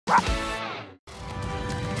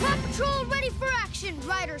Patrol ready for action,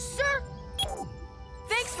 Ryder, sir!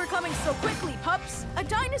 Thanks for coming so quickly, pups. A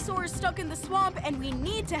dinosaur is stuck in the swamp and we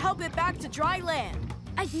need to help it back to dry land.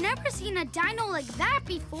 I've never seen a dino like that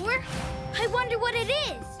before. I wonder what it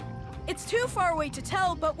is. It's too far away to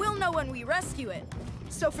tell, but we'll know when we rescue it.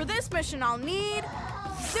 So for this mission, I'll need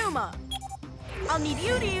Zuma. I'll need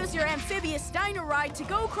you to use your amphibious dino ride to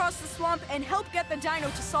go across the swamp and help get the dino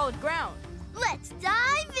to solid ground. Let's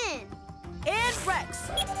dive in. And Rex,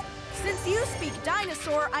 since you speak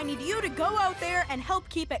dinosaur, I need you to go out there and help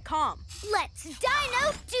keep it calm. Let's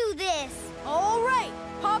dino do this. All right,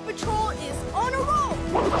 PAW Patrol is on a roll.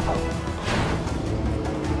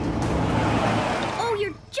 Oh,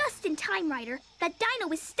 you're just in time, Ryder. That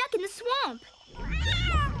dino is stuck in the swamp.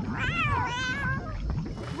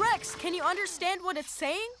 Rex, can you understand what it's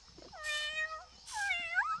saying?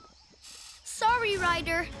 Sorry,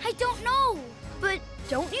 Ryder. I don't know. But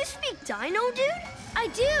don't you speak dino, dude? I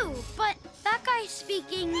do, but that guy's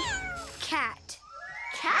speaking cat.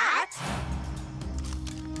 Cat?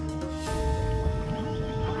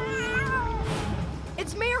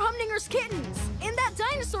 It's Mayor Humdinger's kittens in that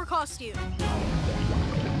dinosaur costume.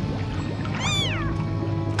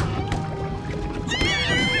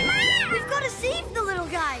 We've got to save the little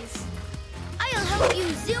guys. I'll help you,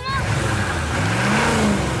 Zuma.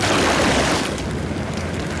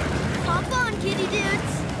 Hop on, kitty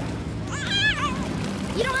dudes.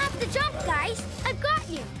 You don't have to jump, guys. I've got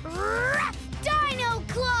you. Dino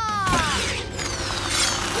Claw!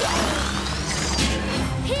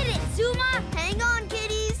 Hit it, Zuma. Hang on,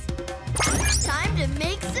 kitties. Time to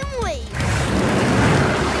make some waves.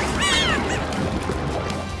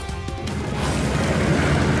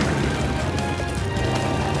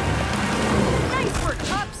 Nice work,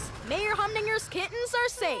 pups. Mayor Humdinger's kittens are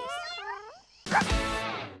safe.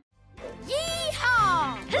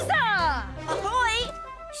 Yeehaw! Huzzah! Ahoy!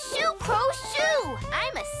 Shoo, crow, shoo!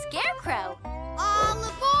 I'm a scarecrow. All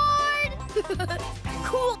aboard!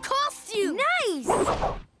 Cool costume! Nice!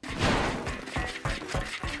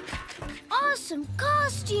 Awesome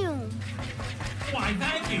costume! Why,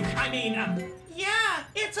 thank you. I mean, yeah,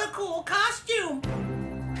 it's a cool costume.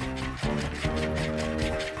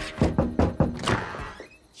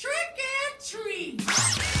 Trick and treat.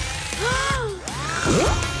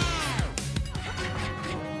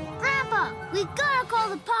 Grandpa, we gotta call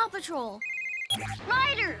the PAW Patrol.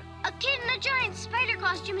 Ryder, a kid in a giant spider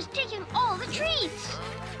costume is taking all the treats.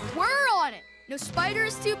 We're on it. No spider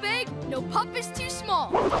is too big, no pup is too small.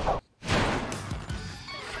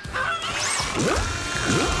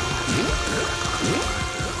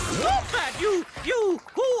 Stop that, you,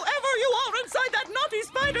 whoever you are inside that naughty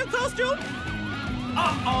spider costume!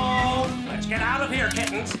 Uh-oh! Let's get out of here,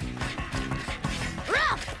 kittens.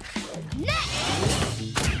 Ruff! Next!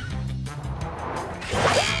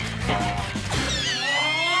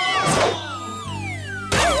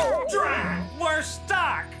 Drat! We're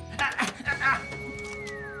stuck!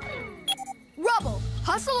 Rubble,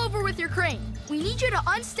 hustle over with your crane. We need you to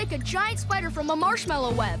unstick a giant spider from a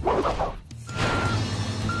marshmallow web.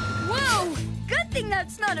 Whoa! Good thing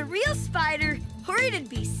that's not a real spider, or it'd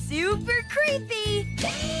be super creepy.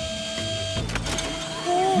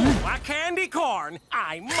 Ooh, a candy corn!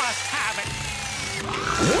 I must have it!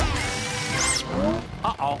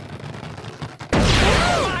 Uh-oh.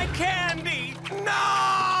 My candy! No!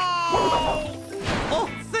 Oh,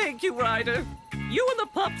 thank you, Ryder. You and the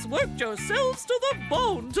pups worked yourselves to the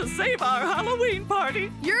bone to save our Halloween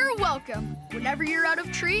party. You're welcome. Whenever you're out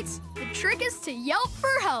of treats, the trick is to yelp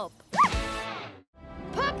for help.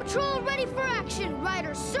 PAW Patrol ready for action,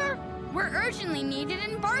 Ryder, sir. We're urgently needed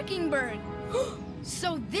in Barkingburg.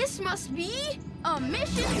 So this must be a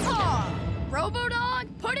mission paw. Robo-Dog,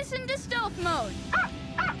 put us into stealth mode.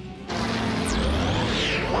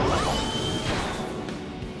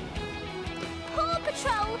 PAW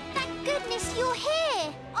Patrol, thank goodness you're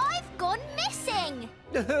here. I've gone missing.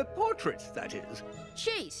 Portrait, that is.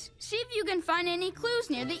 Chase, see if you can find any clues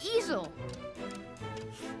near the easel.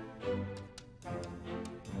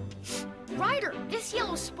 Ryder, this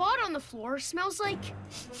yellow spot on the floor smells like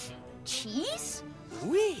cheese?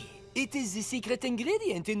 Oui, it is the secret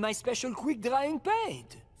ingredient in my special quick-drying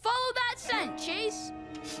paint. Follow that scent, Chase.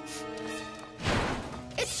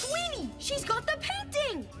 It's Sweetie! She's got the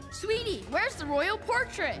painting! Sweetie, where's the royal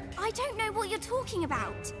portrait? I don't know what you're talking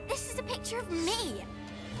about. This is a picture of me.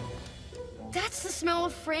 That's the smell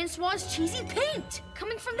of Francois's cheesy paint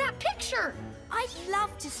coming from that picture. I'd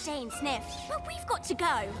love to stay and sniff, but we've got to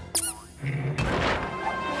go.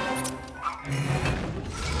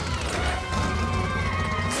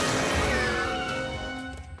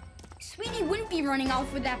 Sweetie, wouldn't be running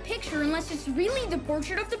off with that picture unless it's really the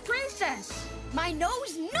portrait of the princess. My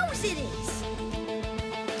nose knows it is.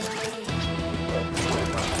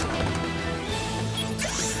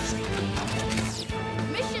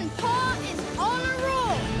 Mission PAW is on a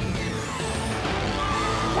roll.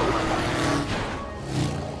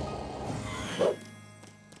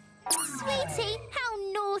 Sweetie, how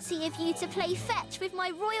naughty of you to play fetch with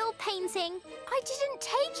my royal painting. I didn't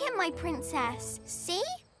take him, my princess. See?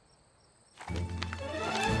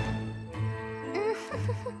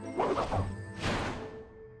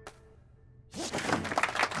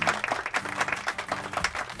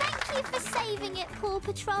 Thank you for saving it, PAW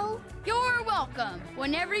Patrol. You're welcome.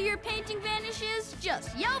 Whenever your painting vanishes,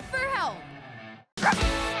 just yell for help.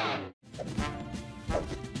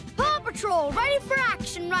 PAW Patrol, ready for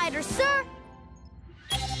action, Ryder, sir.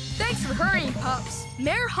 Thanks for hurrying, pups.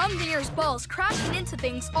 Mayor Humdinger's ball is crashing into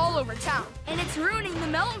things all over town, and it's ruining the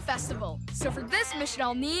Melon Festival. So for this mission,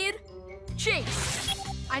 I'll need Chase.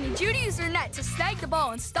 I need you to use your net to snag the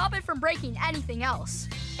ball and stop it from breaking anything else.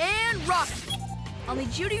 And Rocky. I'll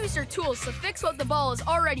need you to use your tools to fix what the ball is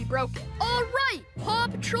already broken. All right, PAW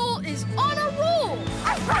Patrol is on a roll.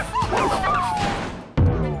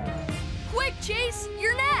 Quick, Chase,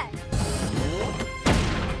 your net.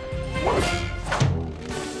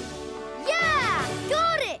 Yeah,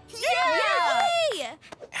 got it. Yay!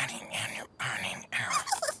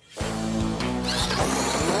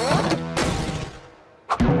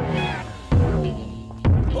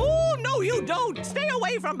 Oh, no, you don't! Stay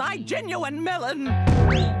away from my genuine melon!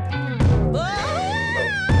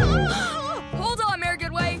 Hold on, Mayor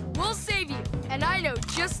Goodway. We'll save you. And I know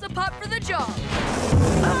just the pup for the job.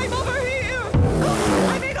 I'm over here!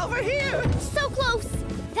 I mean, over here! So close.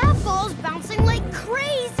 That ball's bouncing like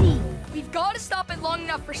crazy. We've got to stop it long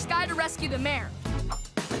enough for Sky to rescue the mayor.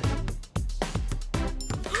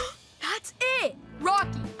 That's it!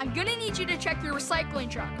 Rocky, I'm gonna need you to check your recycling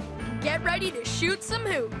truck. Get ready to shoot some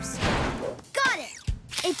hoops. Got it.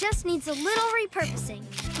 It just needs a little repurposing.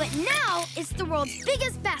 But now it's the world's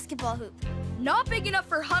biggest basketball hoop. Not big enough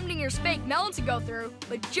for Humdinger's fake melon to go through,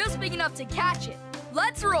 but just big enough to catch it.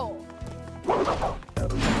 Let's roll.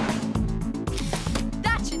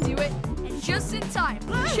 That should do it. And just in time.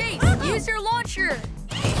 Chase, use your launcher.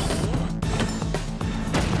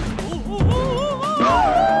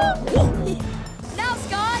 Now,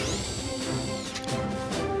 Sky.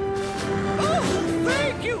 Oh,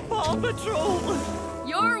 thank you, PAW Patrol!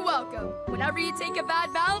 You're welcome. Whenever you take a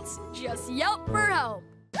bad bounce, just yelp for help.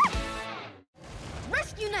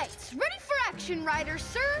 Rescue Knights, ready for action, Ryder,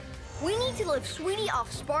 sir. We need to lift Sweetie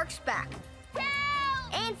off Spark's back.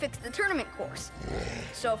 And fix the tournament course.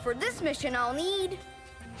 So for this mission, I'll need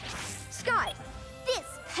Sky. This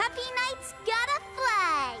puppy knight's gotta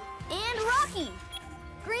fly. And Rocky.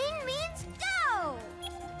 Green means go.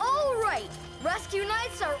 All right, Rescue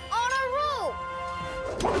Knights are on a roll.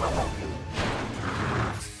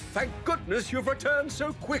 Thank goodness you've returned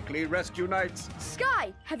so quickly, Rescue Knights.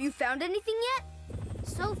 Sky, have you found anything yet?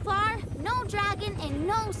 So far, no dragon and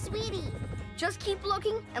no Sweetie. Just keep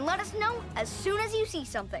looking and let us know as soon as you see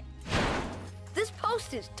something. This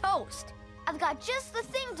post is toast. I've got just the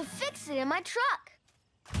thing to fix it in my truck.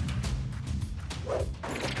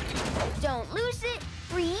 Don't lose it,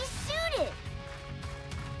 re-suit it.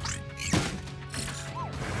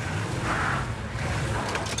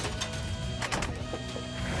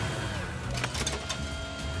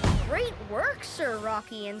 Great work, Sir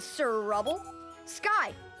Rocky and Sir Rubble.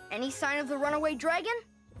 Sky, any sign of the runaway dragon?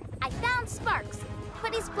 I found Sparks,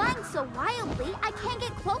 but he's flying so wildly, I can't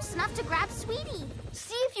get close enough to grab Sweetie.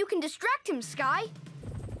 See if you can distract him, Sky.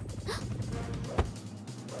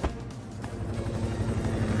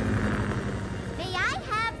 May I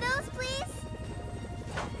have those, please?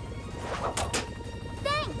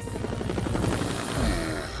 Thanks.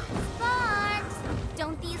 Sparks,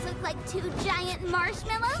 don't these look like 2 giant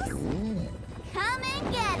marshmallows? Come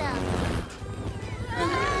and get them.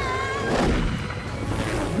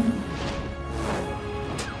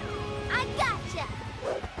 I gotcha.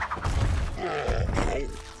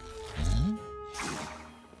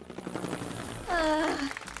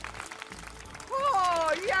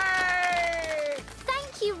 Oh, yay!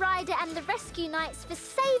 Thank you, Ryder and the Rescue Knights, for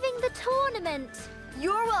saving the tournament.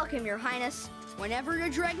 You're welcome, Your Highness. Whenever your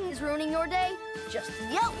dragon is ruining your day, just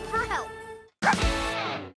yelp for help.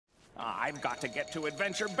 I've got to get to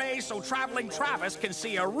Adventure Bay so Traveling Travis can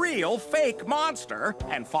see a real fake monster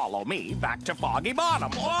and follow me back to Foggy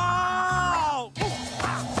Bottom. Whoa!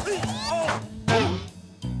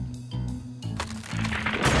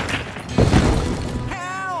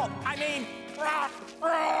 Help! I mean...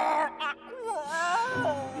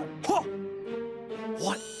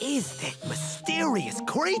 is that mysterious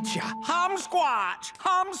creature? Humsquatch!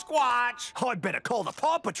 Humsquatch! I'd better call the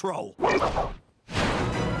PAW Patrol.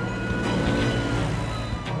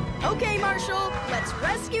 Okay, Marshall, let's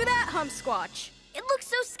rescue that Humsquatch. It looks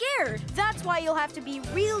so scared. That's why you'll have to be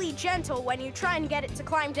really gentle when you try and get it to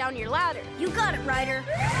climb down your ladder. You got it, Ryder.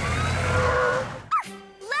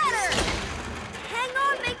 Ladder! Hang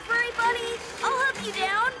on, big furry buddy. I'll help you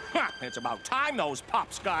down. It's about time those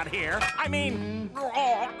pups got here. I mean,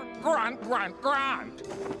 grunt, grunt, grunt.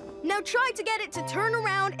 Now try to get it to turn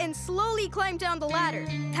around and slowly climb down the ladder.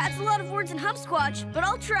 That's a lot of words in Humsquatch, but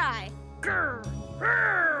I'll try. Grr,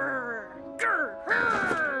 grr, grr,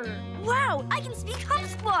 grr. Wow, I can speak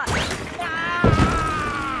Humsquatch.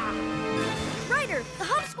 Ryder, the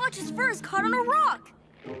Humsquatch's fur is caught on a rock.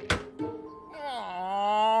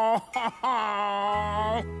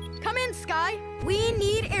 Come in, Sky. We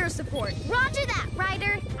need air support. Roger that,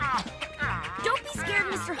 Ryder. Don't be scared,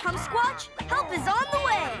 Mr. Humsquatch. Help is on the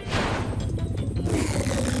way.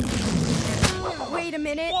 Wait a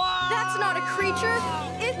minute. That's not a creature.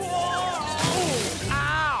 It's...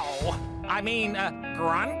 Ow! I mean,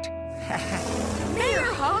 grunt?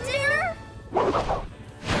 Mayor Humdinger?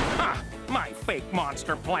 Huh, my fake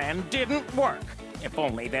monster plan didn't work. If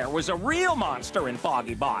only there was a real monster in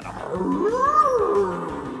Foggy Bottom.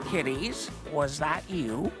 Kitties, was that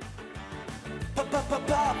you?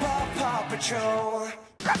 PAW Patrol.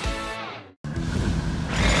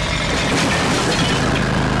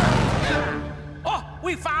 Oh,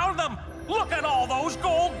 we found them! Look at all those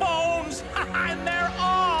gold bones! And they're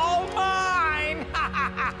all mine!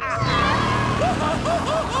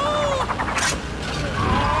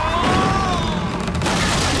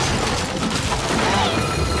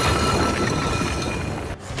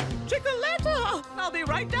 Chickaletta! I'll be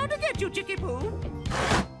right down to get you, Chicky Poo.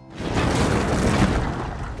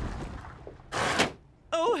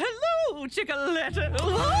 Oh, hello, Chickaletta.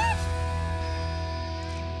 What?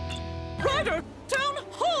 Ryder, Town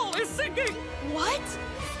Hall is sinking. What?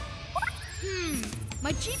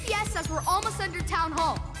 My GPS says we're almost under Town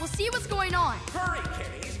Hall. We'll see what's going on. Hurry,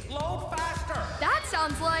 kitties! Load faster! That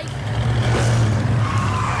sounds like...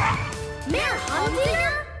 Mayor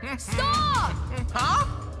Humdinger? Stop! Huh?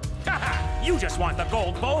 You just want the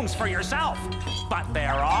gold bones for yourself, but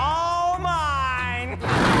they're all mine!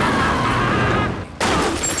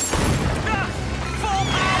 Full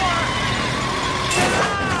power!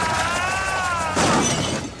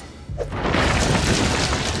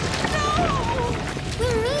 We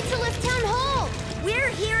need to lift Town Hall. We're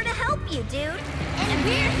here to help you, dude. And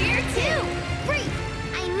we're here too. Great.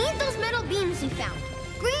 I need those metal beams you found.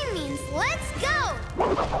 Green means let's go.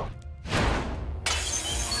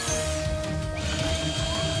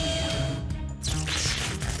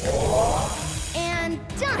 And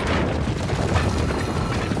done.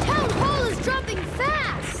 Town Hall is dropping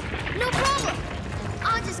fast. No problem.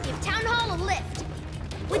 I'll just give Town Hall a lift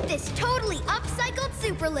with this totally upcycled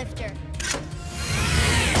super lifter.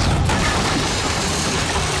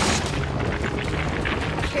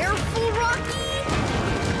 Careful, Rocky!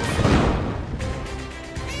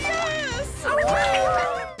 Yes!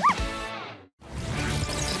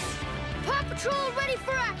 Paw Patrol ready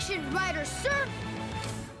for action, Ryder, sir!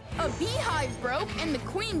 A beehive broke, and the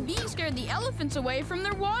queen bee scared the elephants away from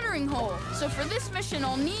their watering hole. So for this mission,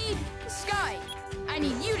 I'll need Sky. I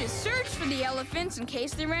need you to search for the elephants in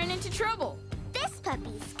case they ran into trouble. This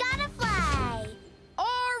puppy's gotta fly. All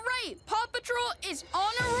right, Paw Patrol is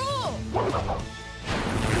on a roll.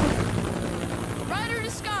 Ryder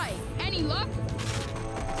to Sky. Any luck?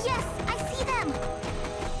 Yes, I see them.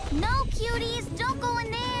 No, cuties, don't go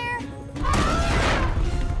in there.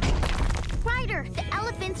 Ryder, the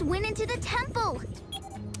elephants went into the temple.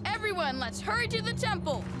 Everyone, let's hurry to the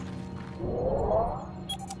temple.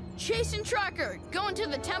 Chase and Tracker, go into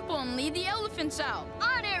the temple and lead the elephants out.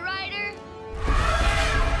 On it, Ryder!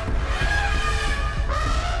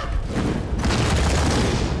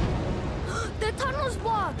 The tunnel's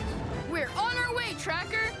blocked. We're on our way,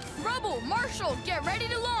 Tracker. Rubble, Marshall, get ready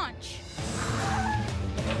to launch.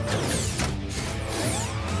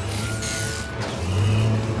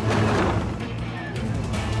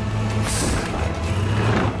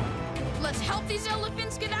 Let's help these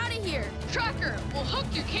elephants get out of here. Tracker, we'll hook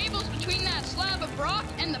your cables between that slab of rock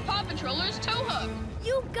and the Paw Patroller's tow hook.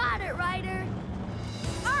 You got it, Ryder.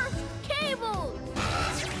 Our cables.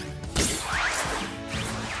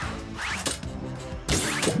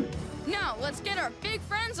 Now, let's get our big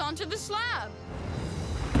friends onto the slab.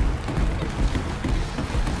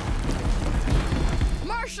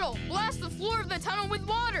 Marshall, blast the floor of the tunnel with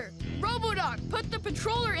water. Robodoc, put the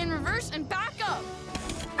patroller in reverse and back up.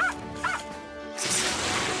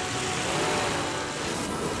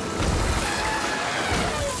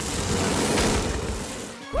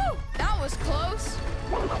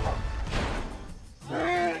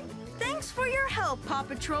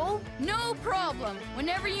 Patrol. No problem.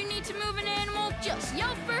 Whenever you need to move an animal, just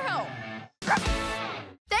yell for help.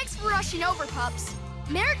 Thanks for rushing over, pups.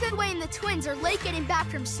 Mayor Goodway and the twins are late getting back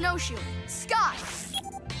from snowshoeing. Scott,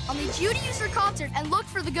 I'll need you to use your concert and look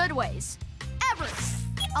for the Goodways. Everest,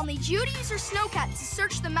 I'll need you to use your snowcat to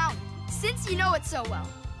search the mountain, since you know it so well.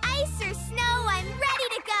 Ice or snow, I'm ready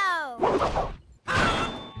to go.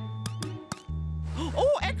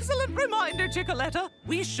 Oh, excellent reminder, Chickaletta.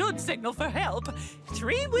 We should signal for help.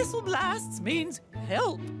 3 whistle blasts means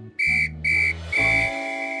help.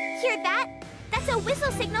 Hear that? That's a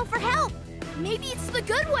whistle signal for help. Maybe it's the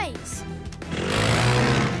Goodways.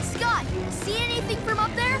 Scott, see anything from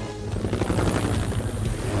up there?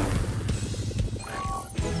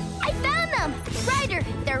 I found them! Ryder,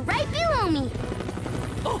 they're right below me.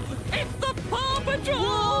 Oh, it's the PAW Patrol!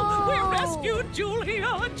 Whoa. We rescued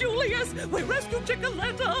Julia and Julius! We rescued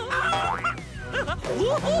Chickaletta!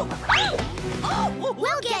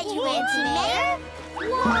 We'll get you, Auntie Mayor.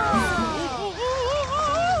 Whoa!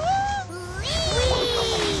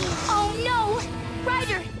 Oh no!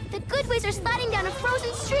 Ryder, the Goodways are sliding down a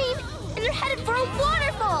frozen stream and they're headed for a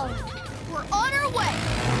waterfall. We're on our way.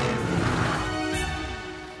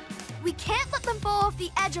 We can't let them fall off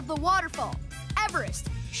the edge of the waterfall. Everest,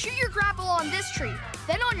 shoot your grapple on this tree.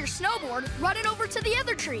 Then on your snowboard, run it over to the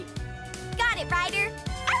other tree. Got it, Ryder.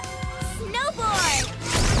 Snowboard!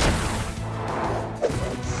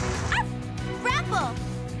 Grapple!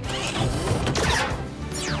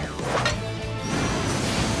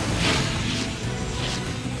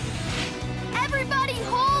 Everybody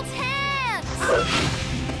hold hands!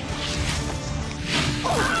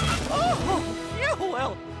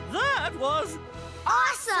 Well, that was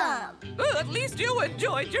Awesome! At least you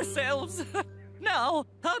enjoyed yourselves. Now,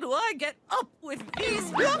 how do I get up with these?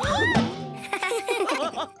 Ruff!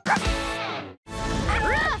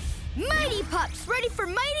 Mighty Pups, ready for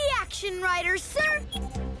mighty action, riders, sir!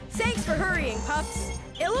 Thanks for hurrying, pups.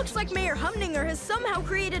 It looks like Mayor Humdinger has somehow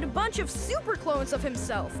created a bunch of super clones of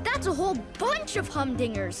himself. That's a whole bunch of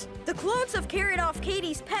Humdingers. The clones have carried off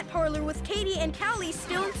Katie's pet parlor with Katie and Callie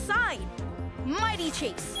still inside. Mighty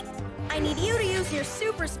Chase, I need you to use your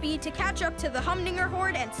super speed to catch up to the Humdinger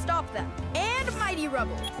horde and stop them. And Mighty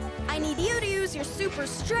Rubble, I need you to use your super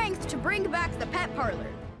strength to bring back the pet parlor.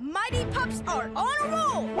 Mighty Pups are on a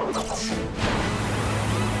roll!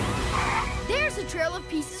 There's a trail of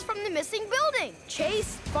pieces from the missing building.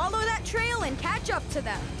 Chase, follow that trail and catch up to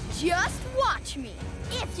them. Just watch me,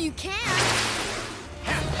 if you can.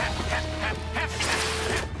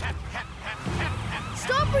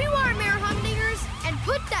 Stop where you are, Mayor Humdingers, and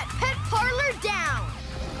put that pet parlor down.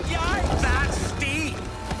 Yikes, that's steep.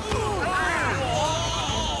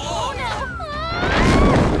 Oh no!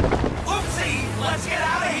 Oopsie, let's get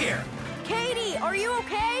out of here. Katie, are you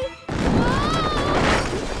okay?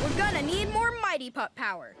 We're gonna need more Mighty Pup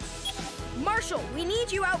power. Marshall, we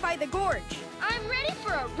need you out by the gorge. I'm ready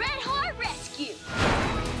for a red-hot rescue.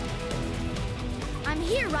 I'm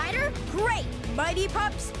here, Ryder. Great! Mighty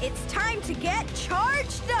Pups, it's time to get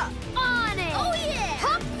charged up. On it! Oh, yeah!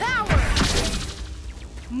 Pup power!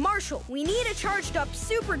 Marshall, we need a charged up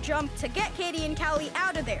super jump to get Katie and Callie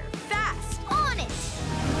out of there. Fast! On it!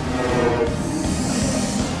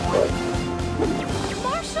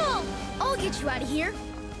 Marshall! I'll get you out of here.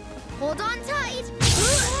 Hold on tight.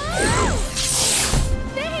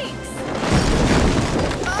 Thanks!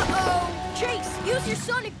 Uh-oh! Chase, use your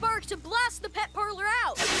sonic bark to blast the pet parlor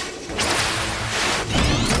out.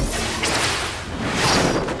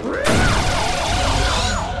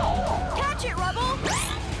 Catch it, Rubble!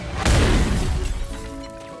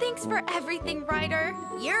 Thanks for everything, Ryder.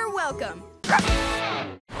 You're welcome.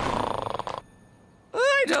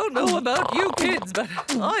 I don't know about you kids, but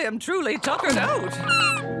I am truly tuckered out.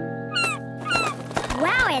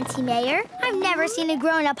 Wow, Auntie Mayor. I've never seen a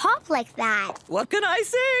grown-up hop like that. What can I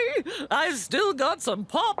say? I've still got some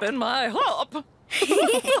pop in my hop. Now,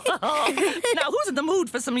 who's in the mood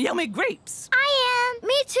for some yummy grapes? I am.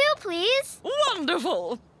 Me too, please.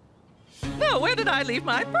 Wonderful. Now, where did I leave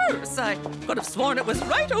my purse? I could have sworn it was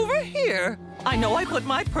right over here. I know I put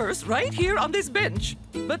my purse right here on this bench,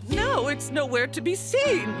 but now it's nowhere to be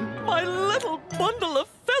seen. My little bundle of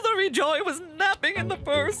feathery joy was napping in the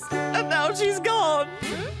purse, and now she's gone.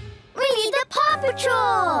 We need the PAW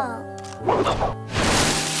Patrol.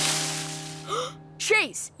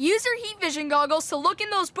 Chase, use your heat vision goggles to look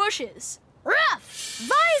in those bushes. Ruff!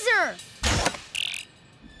 Visor!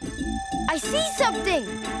 I see something!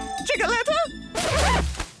 Chickaletta?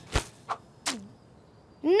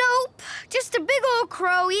 Nope, just a big old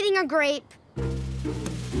crow eating a grape.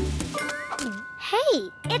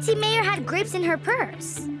 Hey, Auntie Mayor had grapes in her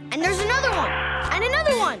purse. And there's another one. And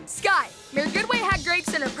another one! Sky, Mayor Goodway had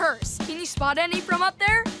grapes in her purse. Can you spot any from up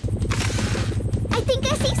there? I think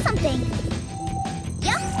I see something.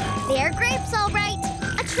 Yep, they're grapes, all right.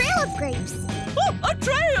 A trail of grapes. Oh, a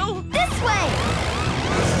trail! This way!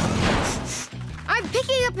 I'm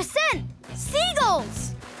picking up a scent.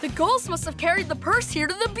 Seagulls! The gulls must have carried the purse here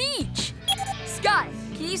to the beach. Sky,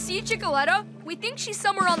 can you see Chickaletta? We think she's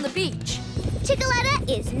somewhere on the beach. Chickaletta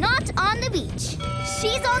is not on the beach.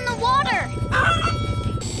 She's on the water.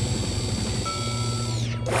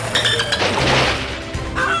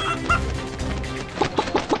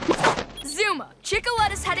 Zuma,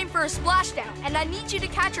 Chickaletta's heading for a splashdown, and I need you to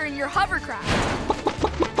catch her in your hovercraft.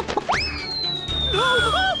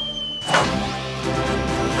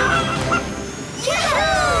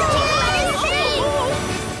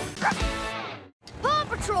 Paw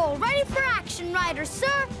Patrol, ready for action, Riders,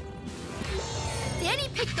 sir! Danny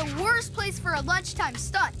picked the worst place for a lunchtime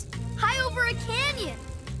stunt, high over a canyon.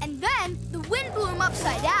 And then the wind blew him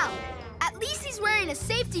upside down. At least he's wearing a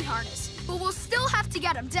safety harness, but we'll still have to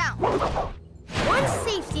get him down. One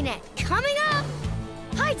safety net coming up.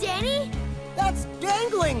 Hi, Danny. That's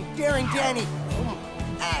dangling, Daring Danny.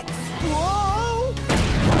 X. Whoa!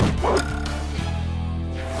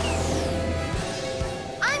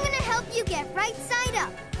 I'm gonna help you get right side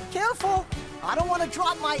up. Careful. I don't want to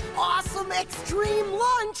drop my awesome extreme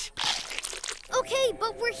lunch. Okay,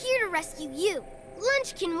 but we're here to rescue you.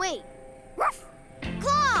 Lunch can wait. Ruff!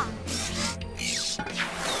 Claw!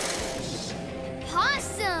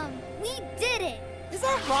 Possum! We did it! Is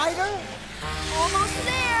that Ryder? Almost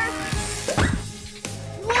there!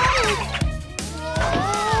 Whoa!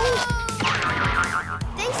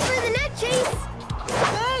 Thanks for the net, Chase!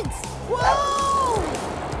 Thanks! Whoa!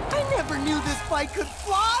 I never knew this bike could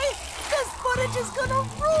fly! This footage is gonna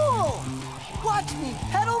rule! Watch me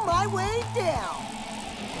pedal my way down.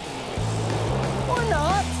 Or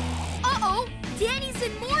not. Uh-oh, Danny's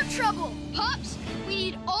in more trouble. Pups, we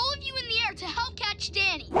need all of you in the air to help catch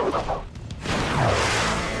Danny. Ruff!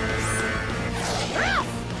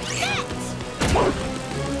 Hit!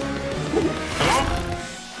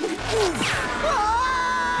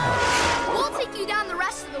 We'll take you down the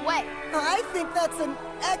rest of the way. I think that's an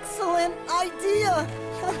excellent idea.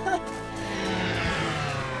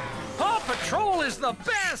 Paw Patrol is the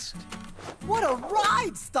best! What a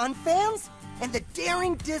ride, stunt fans! And the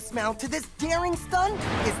daring dismount to this daring stunt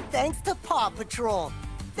is thanks to Paw Patrol.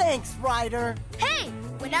 Thanks, Ryder. Hey,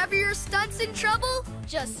 whenever your stunt's in trouble,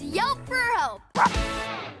 just yelp for help.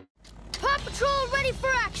 Paw Patrol ready for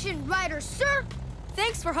action, Riders, sir.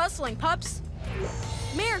 Thanks for hustling, pups.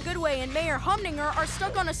 Mayor Goodway and Mayor Humdinger are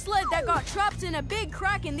stuck on a sled that got trapped in a big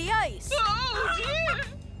crack in the ice. Oh, dear!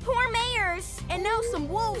 Poor mayors! And now some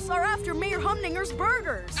wolves are after Mayor Humdinger's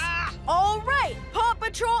burgers. All right, Paw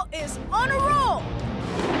Patrol is on a roll!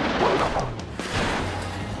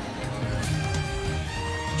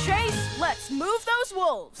 Chase, let's move those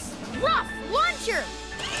wolves. Ruff, launcher!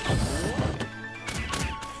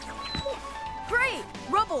 Great!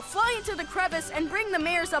 Rubble, fly into the crevice and bring the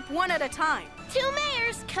mayors up one at a time. 2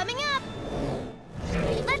 mayors coming up.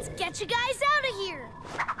 Let's get you guys out of here.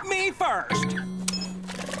 Me first!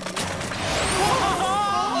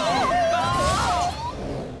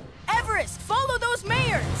 Everest, follow those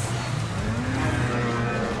mayors!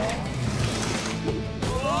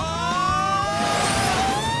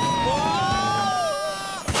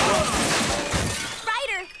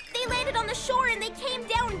 Ryder, they landed on the shore and they came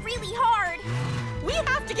down really hard. We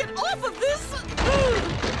have to get off of this!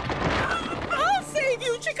 I'll save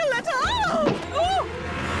you, Chickaletta! Oh.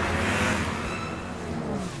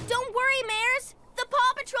 Don't worry, mayors. The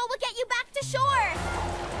Paw Patrol will get you back to shore.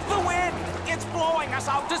 The wind! It's blowing us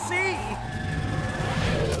out to sea!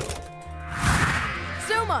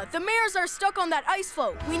 Zuma, the mayors are stuck on that ice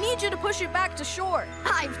floe. We need you to push it back to shore.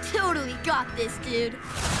 I've totally got this, dude.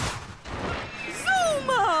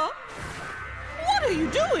 Zuma! What are you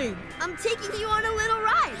doing? I'm taking you on a little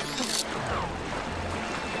ride.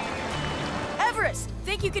 Everest,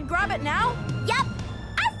 think you could grab it now? Yep.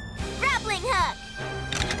 Grappling hook.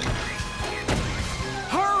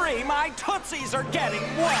 Hurry! My tootsies are getting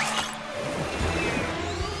wet!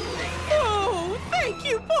 Oh, thank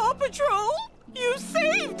you, Paw Patrol! You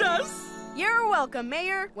saved us! You're welcome,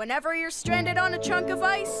 Mayor. Whenever you're stranded on a chunk of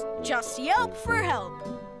ice, just yelp for help.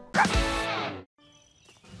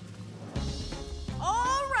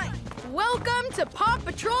 All right, welcome to Paw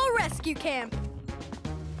Patrol Rescue Camp.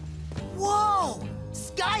 Whoa!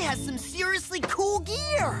 Sky has some seriously cool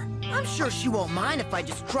gear. I'm sure she won't mind if I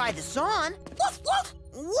just try this on. Woof, woof!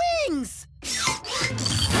 Wings!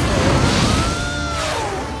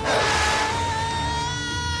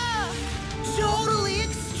 Joy!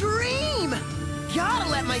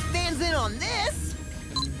 hands in on this.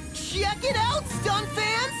 Check it out, stunt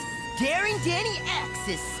fans! Daring Danny X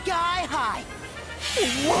is sky high.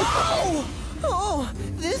 Whoa! Oh,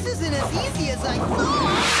 this isn't as easy as I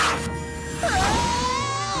thought.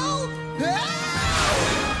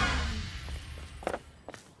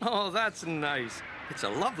 Oh, that's nice. It's a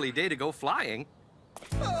lovely day to go flying.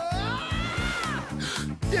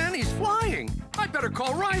 Danny's flying. I better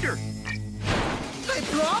call Ryder. I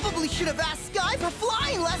probably should have asked Sky for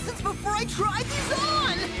flying lessons before I tried these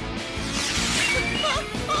on.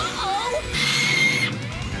 Uh-oh!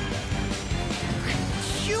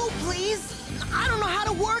 Shoo, please. I don't know how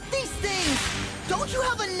to work these things. Don't you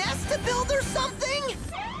have a nest to build or something?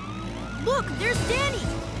 Look, there's Danny.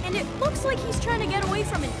 And it looks like he's trying to get away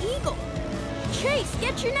from an eagle. Chase,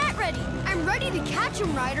 get your net ready. I'm ready to catch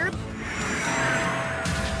him, Ryder.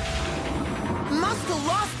 Must have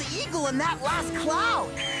lost the eagle in that last cloud.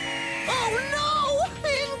 Oh no!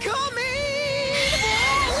 Incoming!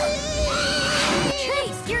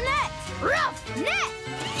 Chase, your net! Ruff, net!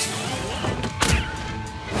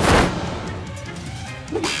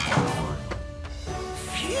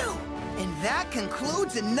 Phew! And that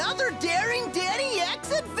concludes another Daring Danny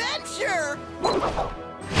X adventure!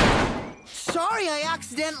 Sorry I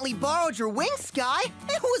accidentally borrowed your wing, Sky.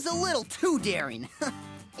 It was a little too daring.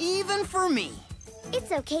 Even for me.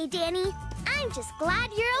 It's okay, Danny. I'm just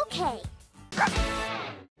glad you're okay.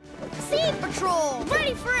 Sea Patrol,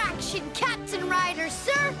 ready for action, Captain Ryder,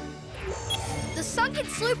 sir! The sunken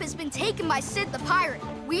sloop has been taken by Sid the pirate.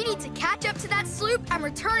 We need to catch up to that sloop and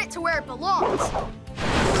return it to where it belongs.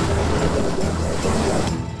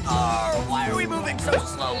 Oh, why are we moving so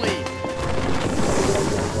slowly?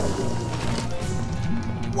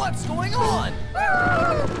 What's going on?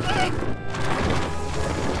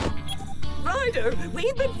 Ryder,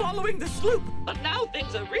 we've been following the sloop, but now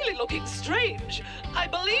things are really looking strange. I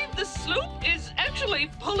believe the sloop is actually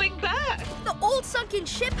pulling back. The old sunken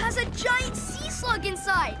ship has a giant sea slug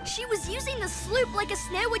inside. She was using the sloop like a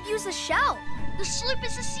snail would use a shell. The sloop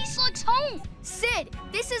is the sea slug's home. Sid,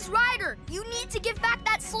 this is Ryder. You need to give back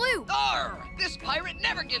that sloop. Arr! This pirate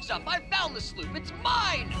never gives up. I found the sloop. It's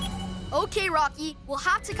mine! Okay, Rocky. We'll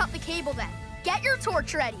have to cut the cable then. Get your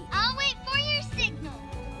torch ready. I'll wait for your signal.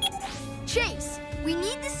 Chase, we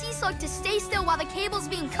need the sea slug to stay still while the cable's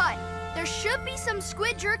being cut. There should be some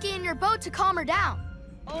squid jerky in your boat to calm her down.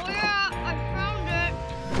 Oh yeah, I found it.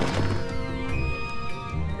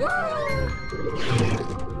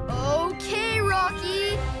 Okay,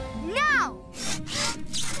 Rocky. Now!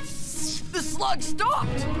 The slug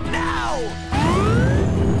stopped! Now!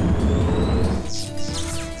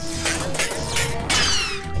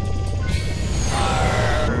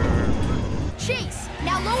 Chase,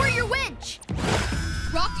 now lower your winch.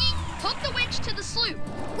 Rocky, hook the winch to the sloop.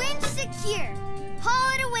 Winch secure.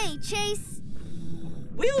 Haul it away, Chase.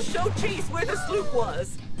 We'll show Chase where the sloop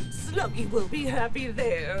was. Sluggy will be happy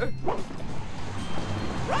there.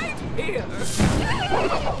 Right here.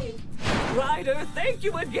 Ryder, thank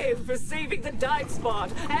you again for saving the dive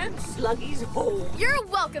spot and Sluggy's home. You're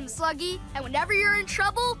welcome, Sluggy. And whenever you're in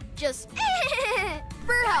trouble, just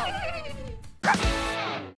for help.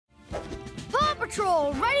 Paw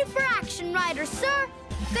Patrol, ready for action, Ryder, sir.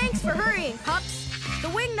 Thanks for hurrying, Pups. The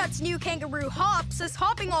Wingnut's new kangaroo Hops is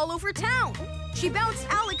hopping all over town. She bounced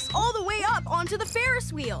Alex all the way up onto the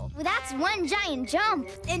Ferris wheel. Well, that's one giant jump.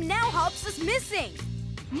 And now Hops is missing.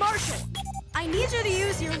 Marshall, I need you to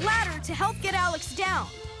use your ladder to help get Alex down.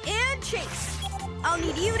 And Chase, I'll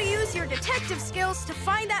need you to use your detective skills to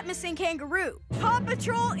find that missing kangaroo. Paw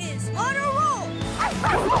Patrol is on a roll!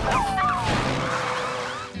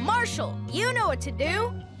 Marshall, you know what to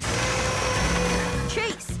do.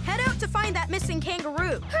 Chase, head out to find that missing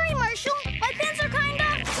kangaroo. Hurry, Marshall. My pants are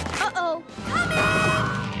kinda... Uh-oh. Coming!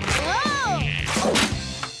 Whoa!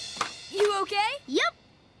 You okay? Yep.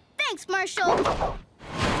 Thanks, Marshall.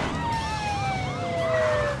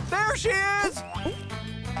 There she is!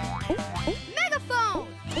 Megaphone!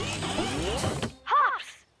 Hops!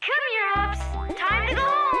 Come here, Hops. Time to go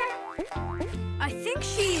home. I think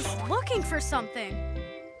she's looking for something.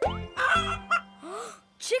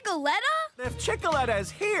 Chickaletta? If Chickaletta is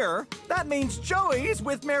here, that means Joey is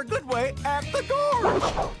with Mayor Goodway at the gorge.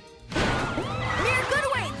 Mayor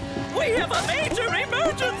Goodway! We have a major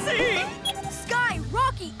emergency! Sky,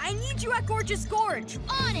 Rocky, I need you at Gorgeous Gorge.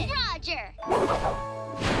 On it. Roger.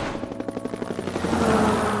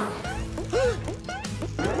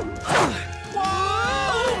 Whoa!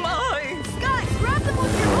 Oh my! Sky, grab them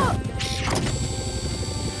with your hook.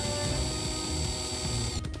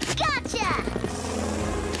 Gotcha!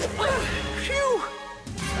 Phew!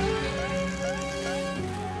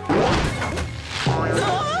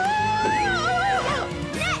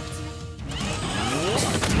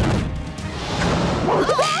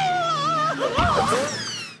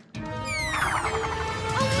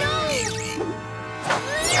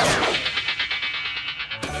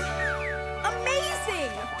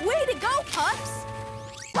 go, pups!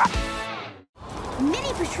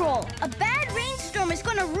 Mini Patrol, a bad rainstorm is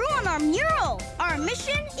gonna ruin our mural. Our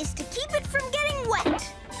mission is to keep it from getting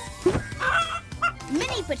wet.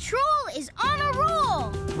 Mini Patrol is on a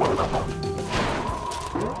roll.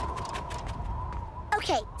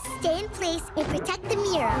 Okay, stay in place and protect the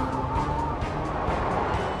mural.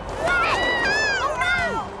 Oh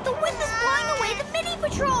no! The wind is blowing away the Mini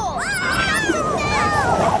Patrol!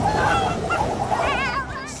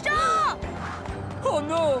 Stop! Oh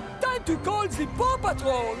no! Time to call the PAW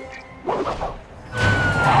Patrol!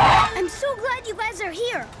 I'm so glad you guys are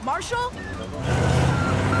here. Marshall?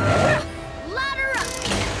 Ladder up!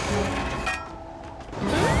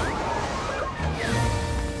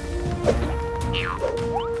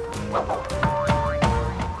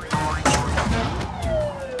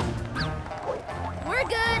 We're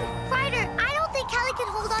good. Ryder, I don't think Callie can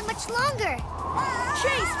hold on much longer.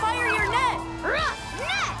 Chase, fire your net! Rough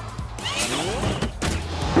net!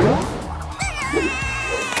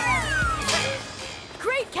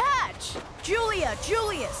 Great catch! Julia,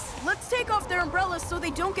 Julius, let's take off their umbrellas so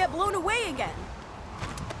they don't get blown away again.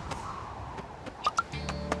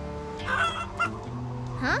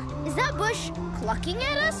 Huh? Is that bush clucking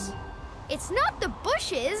at us? It's not the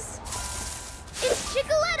bushes. It's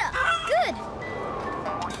Chicoletta. Good.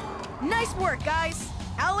 Nice work, guys.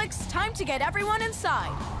 Alex, time to get everyone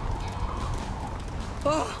inside.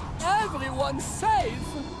 Oh, everyone's safe!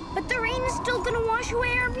 But the rain is still gonna wash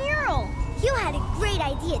away our mural. You had a great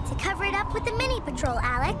idea to cover it up with the Mini Patrol,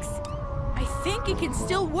 Alex. I think it can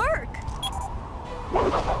still work.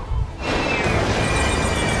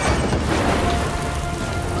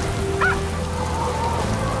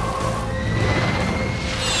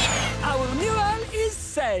 Our mural is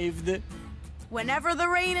saved. Whenever the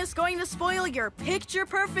rain is going to spoil your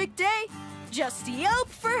picture-perfect day, just yelp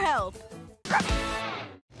for help.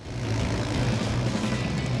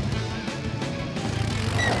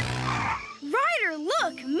 Ryder,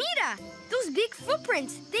 look! Mita! Those big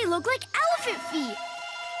footprints, they look like elephant feet.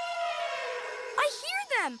 I hear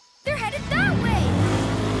them! They're headed that way!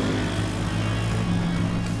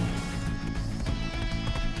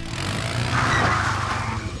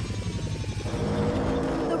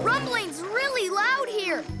 The rumbling's really loud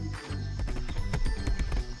here.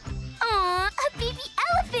 Aw, a baby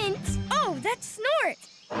elephant! Oh, that's Snort!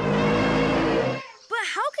 But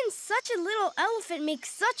how can such a little elephant make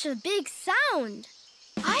such a big sound?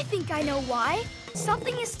 I think I know why.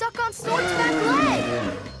 Something is stuck on Snort's back leg.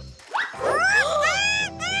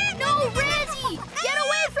 No, Randy! Get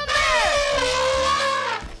away from there!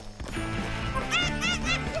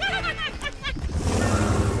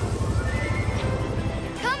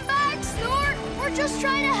 Come back, Snort! We're just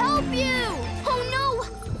trying to help you! Oh no!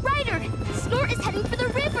 Ryder, Snort is heading for the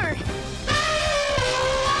river.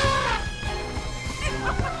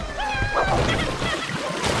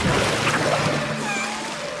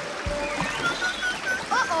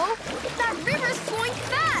 Uh-oh! That river's flowing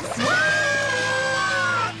fast!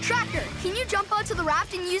 Tracker, can you jump onto the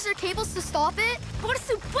raft and use your cables to stop it? Por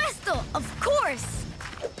supuesto! Of course!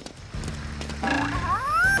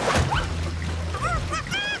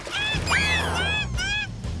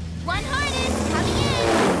 One harness coming in.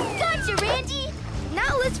 Gotcha, Randy.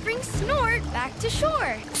 Now let's bring Snort back to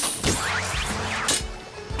shore.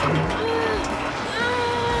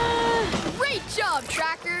 Great job,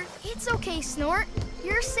 Tracker. It's okay, Snort.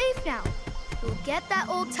 You're safe now. We'll get that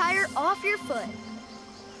old tire off your foot.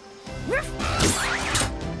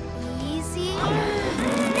 Easy.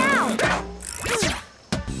 Now!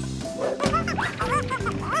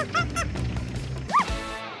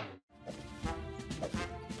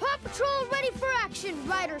 Paw Patrol ready for action,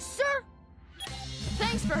 Ryder, sir!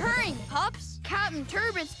 Thanks for hurrying, pups. Captain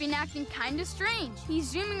Turbot's been acting kinda strange. He's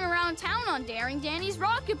zooming around town on Daring Danny's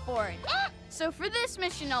rocket board. So for this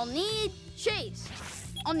mission, I'll need Chase.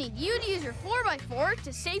 I'll need you to use your 4x4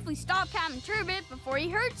 to safely stop Captain Turbot before he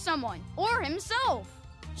hurts someone, or himself.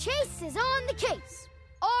 Chase is on the case.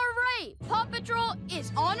 All right, Paw Patrol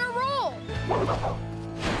is on a roll.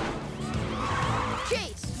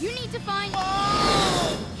 Chase, you need to find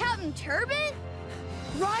Captain Turbot?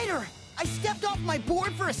 Ryder, I stepped off my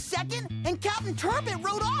board for a second, and Captain Turbot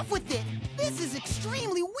rode off with it. This is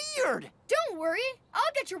extremely weird. Don't worry.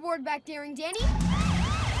 I'll get your board back, Daring Danny.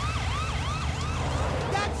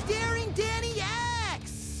 That's Daring Danny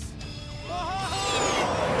X!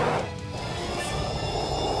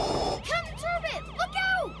 Captain Turbot, look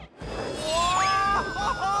out!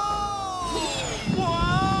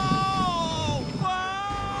 Whoa!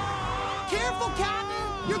 Careful, Captain!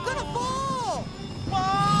 You're gonna fall!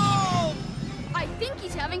 I think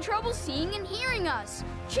he's having trouble seeing and hearing us.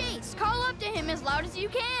 Chase, call up to him as loud as you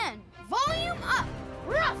can. Volume up!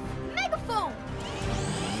 Rough megaphone!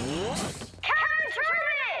 Captain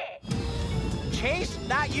Turbot! Chase,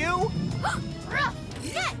 that you? Rough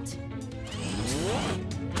net!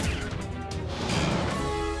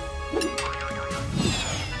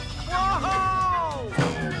 Whoa!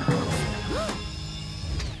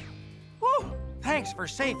 Whew. Thanks for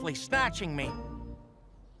safely snatching me.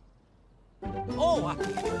 Oh,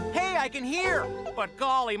 hey, I can hear! But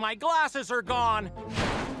golly, my glasses are gone!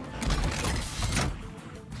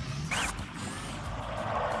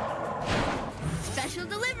 Special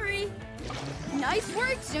delivery! Nice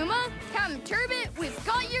work, Zuma. Captain Turbot, we've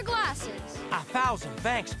got your glasses. 1,000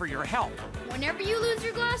 thanks for your help. Whenever you lose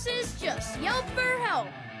your glasses, just yell for help.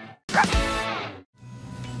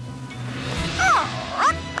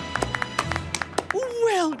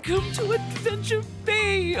 Welcome to Adventure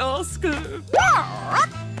Bay, Oscar.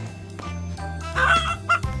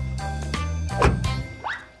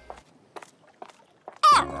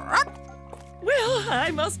 Well,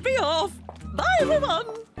 I must be off. Bye, everyone.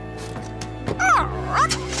 We've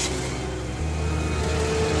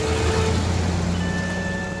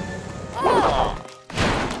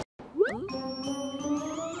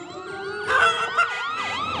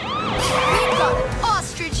got an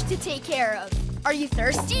ostrich to take care of. Are you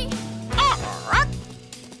thirsty?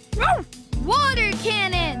 Water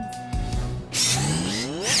cannons!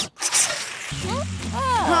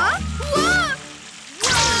 Huh?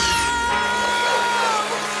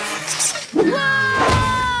 Whoa!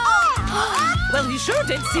 Well, he sure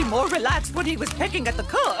did seem more relaxed when he was pecking at the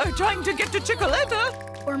car, trying to get to Chickaletta.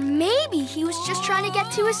 Or maybe he was just trying to get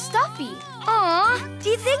to his stuffy. Aw, do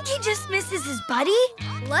you think he just misses his buddy?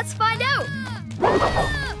 Let's find out.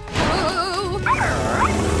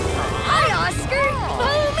 Hi, Oscar.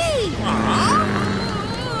 Follow me.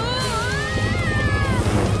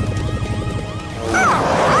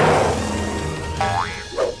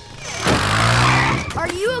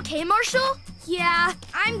 Are you okay, Marshall? Yeah,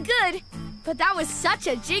 I'm good. But that was such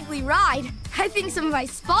a jiggly ride. I think some of my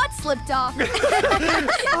spots slipped off.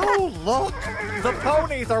 Oh, look! The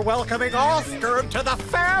ponies are welcoming Oscar to the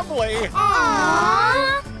family!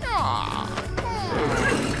 Aww.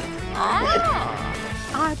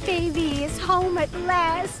 Our baby is home at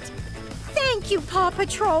last. Thank you, Paw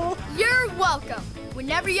Patrol. You're welcome.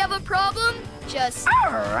 Whenever you have a problem, just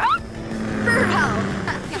for help.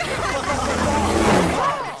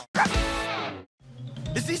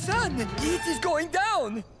 The sun! It is going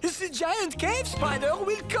down! The giant cave spider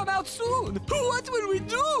will come out soon! What will we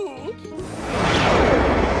do?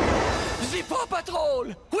 The Paw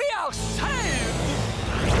Patrol! We are saved!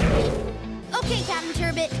 Okay, Captain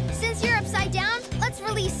Turbot, since you're upside down, let's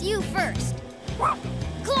release you first.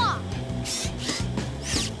 Claw!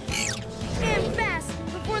 And fast,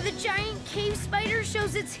 before the giant cave spider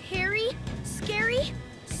shows its hairy, scary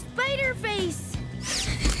spider face.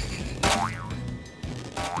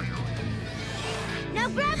 Now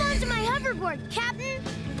grab onto my hoverboard, Captain!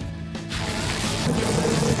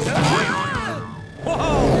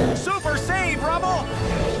 Whoa! Super save, Rubble!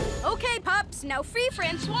 Okay, pups, now free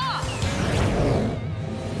Francois.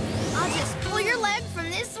 I'll just pull your leg from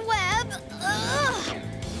this web. Ugh.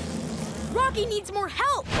 Rocky needs more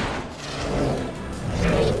help.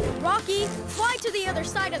 Rocky, fly to the other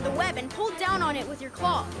side of the web and pull down on it with your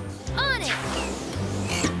claw. On it!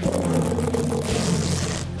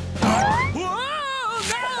 Whoa!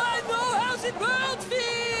 Now I know how the world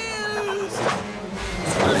feels!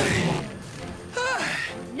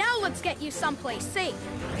 Now let's get you someplace safe.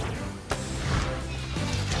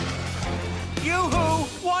 Yoo-hoo!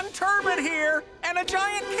 One turbot here, and a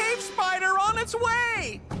giant cave spider on its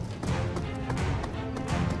way!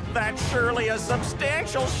 That's surely a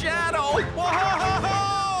substantial shadow!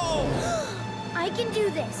 Whoa! I can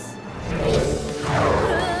do this.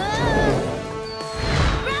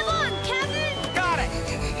 Grab on, Captain! Got it!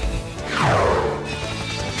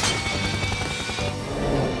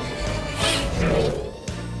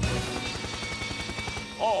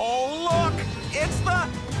 Oh, look! It's the...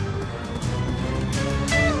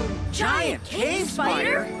 Giant cave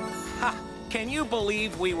spider? Ha! Can you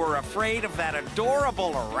believe we were afraid of that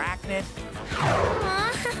adorable arachnid?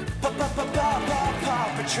 Paw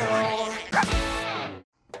Patrol!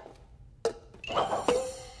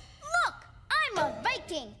 Look! I'm a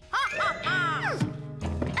Viking! Ha ha ha!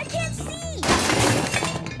 I can't see!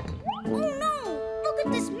 Oh no! Look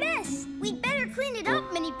at this mess! We'd better clean it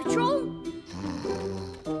up, Mini Patrol!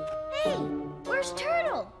 Hey! Where's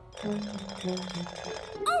Turtle?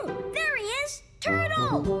 Oh! There he is!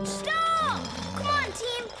 Turtle! Stop! Come on,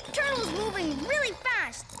 team! Turtle's moving really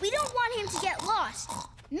fast! We don't want him to get lost!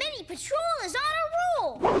 Patrol is on a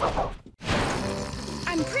roll!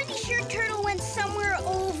 I'm pretty sure Turtle went somewhere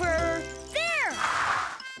over there.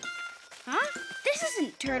 Huh? This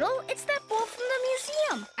isn't Turtle. It's that ball from the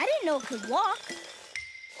museum. I didn't know it could walk.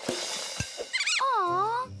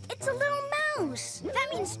 Aw, it's a little mouse. That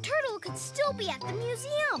means Turtle could still be at the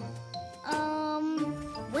museum.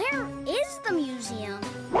 Where is the museum?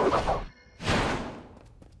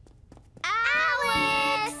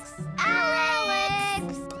 Alex!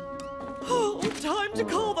 Alex! Oh, time to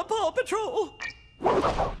call the PAW Patrol.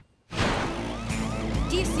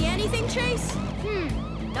 Do you see anything, Chase?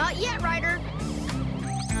 Not yet, Ryder.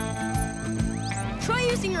 Try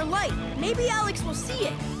using your light. Maybe Alex will see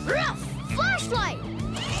it. Ruff! Flashlight!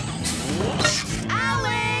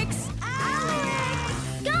 Alex! Alex!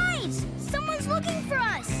 Guys, someone's looking for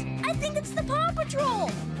us. I think it's the PAW Patrol.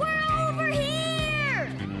 We're over here.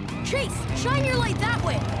 Chase, shine your light that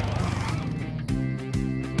way.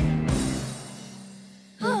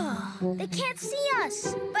 They can't see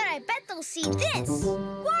us, but I bet they'll see this. We're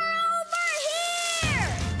over here!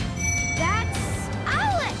 That's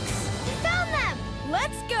Alex! We found them!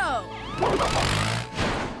 Let's go!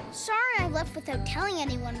 Sorry I left without telling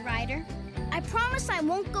anyone, Ryder. I promise I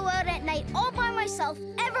won't go out at night all by myself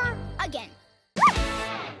ever again.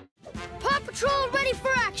 PAW Patrol ready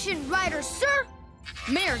for action, Ryder, sir!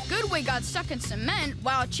 Mayor Goodway got stuck in cement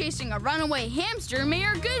while chasing a runaway hamster,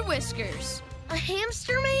 Mayor Goodwhiskers. A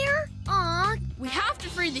hamster, Mayor? Aw. We have to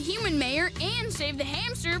free the human mayor and save the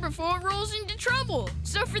hamster before it rolls into trouble.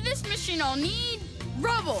 So for this mission, I'll need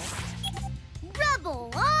Rubble. Rubble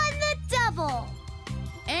on the double.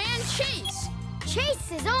 And Chase.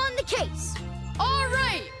 Chase is on the case. All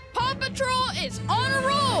right, PAW Patrol is on a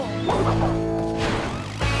roll.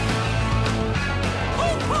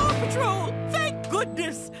 Oh, PAW Patrol! Thank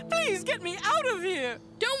goodness! Please get me out of here!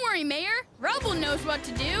 Don't worry, Mayor. Rubble knows what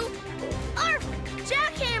to do. Arf!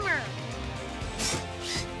 Jackhammer!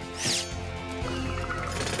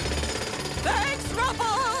 Thanks,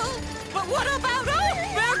 Rubble! But what about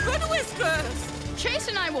Mayor Goodwhiskers? Chase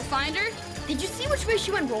and I will find her. Did you see which way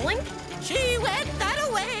she went rolling? She went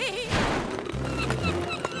that way!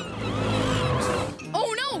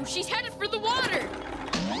 Oh no, she's headed for the water.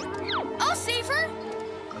 I'll save her.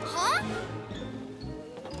 Huh?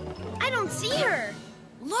 I don't see her.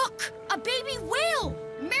 Look, a baby whale.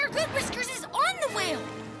 Mayor Goodwhiskers is on the whale.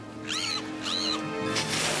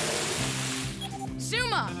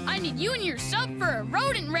 Zuma, I need you and your sub for a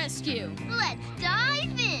rodent rescue. Let's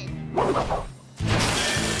dive in.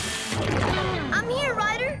 I'm here,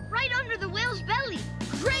 Ryder. Right under the whale's belly.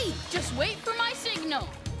 Great, just wait for my signal.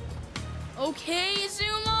 Okay,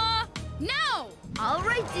 Zuma, now. All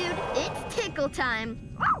right, dude, it's tickle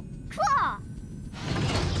time. Claw.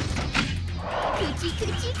 Coochie,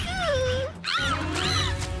 coochie, coo.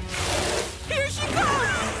 Here she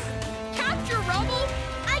comes! Capture, Rubble.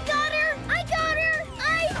 I got her! I got her!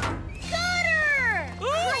 I got her!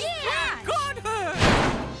 Oh, Yeah. we got her!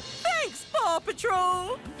 Thanks, PAW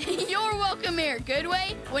Patrol! You're welcome, Mayor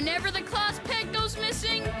Goodway. Whenever the class pet goes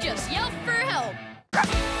missing, just yelp for help.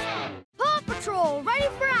 PAW Patrol ready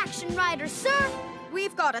for action, Ryder, sir.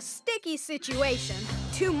 We've got a sticky situation.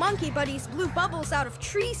 2 monkey buddies blew bubbles out of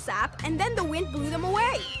tree sap, and then the wind blew them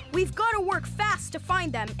away. We've got to work fast to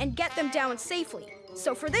find them and get them down safely.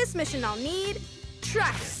 So for this mission, I'll need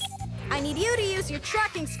trackers. I need you to use your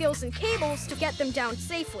tracking skills and cables to get them down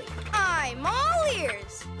safely. I'm all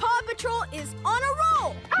ears. PAW Patrol is on a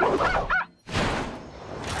roll!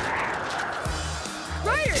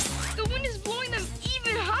 Ryder, the wind is blowing them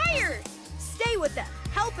even higher. Stay with them.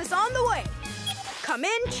 Help is on the way. Come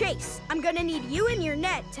in, Chase. I'm gonna need you and your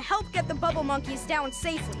net to help get the bubble monkeys down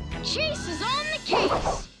safely. Chase is on the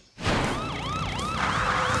case.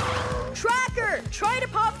 Tracker, try to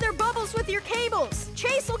pop their bubbles with your cables.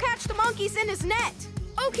 Chase will catch the monkeys in his net.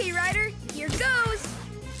 Okay, Ryder, here goes.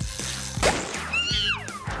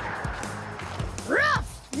 Rough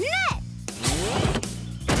net.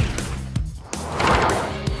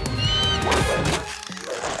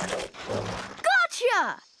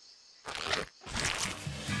 Gotcha!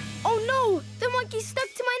 Oh no, the monkey's stuck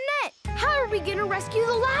to my net. How are we gonna rescue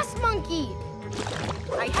the last monkey?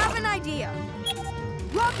 I have an idea.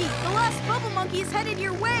 Rocky, the last bubble monkey is headed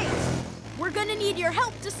your way. We're gonna need your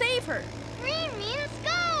help to save her. Riri, let's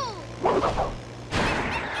go!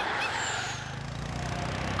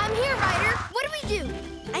 I'm here, Ryder. What do we do?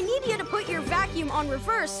 I need you to put your vacuum on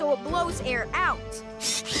reverse so it blows air out.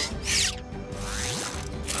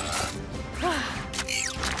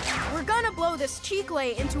 We're gonna blow this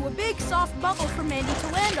cheek-lay into a big soft bubble for Mandy to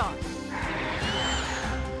land on.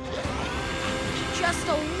 Just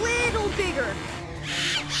a little bigger.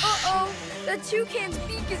 Uh-oh! The toucan's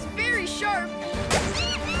beak is very sharp.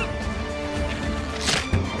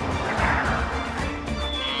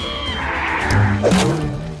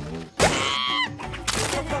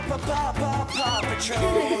 PAW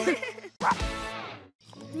Patrol.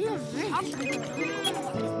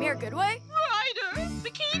 Mayor Goodway? Ryder, the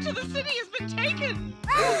key to the city has been taken.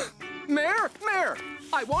 Mayor,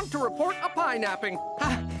 I want to report a pineapping.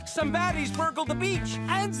 Some baddies burgled the beach.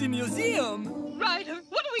 And the museum. Ryder,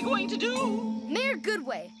 what are we going to do? Mayor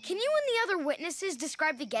Goodway, can you and the other witnesses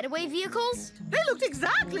describe the getaway vehicles? They looked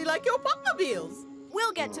exactly like your Pop-Mobiles.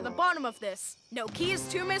 We'll get to the bottom of this. No key is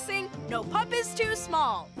too missing, no pup is too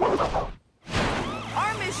small.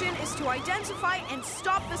 Our mission is to identify and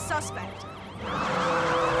stop the suspect.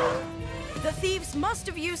 The thieves must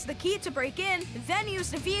have used the key to break in, then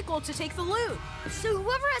used a vehicle to take the loot. So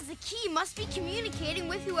whoever has the key must be communicating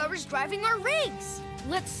with whoever's driving our rigs.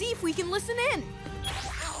 Let's see if we can listen in.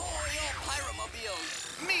 Ahoy, all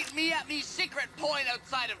pyromobiles! Meet me at the secret point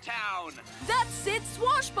outside of town. That's Sid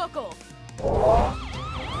Swashbuckle.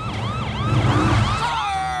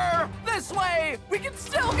 Arr! This way! We can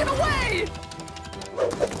still get away!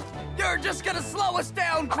 You're just gonna slow us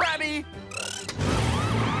down, Krabby!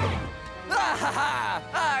 Ah,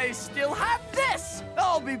 I still have this!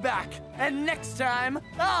 I'll be back, and next time,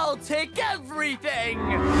 I'll take everything!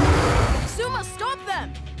 Zuma, stop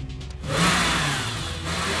them!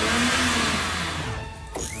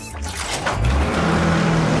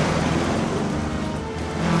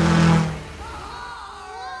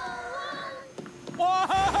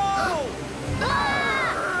 Whoa!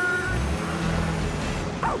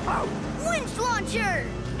 Winch launcher!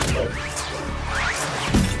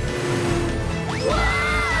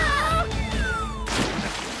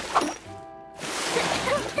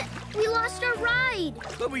 We lost our ride.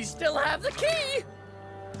 But we still have the key!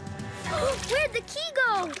 Where'd the key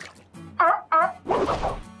go?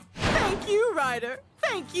 Thank you, Ryder.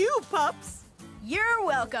 Thank you, pups. You're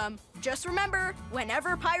welcome. Just remember,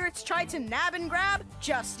 whenever pirates try to nab and grab,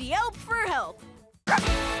 just yelp for help.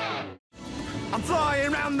 I'm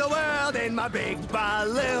flying around the world in my big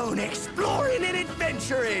balloon. Exploring and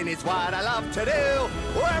adventuring is what I love to do.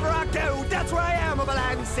 Wherever I go, that's where I am, over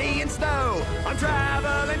land, sea, and snow. I'm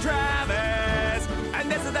traveling Travis, and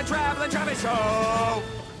this is the Traveling Travis Show.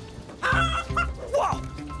 Whoa!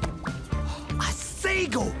 A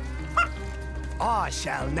seagull! I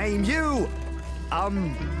shall name you,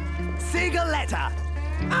 Seagulletta.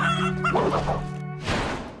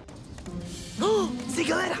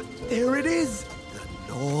 Seagulletta! There it is! The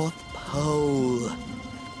North Pole.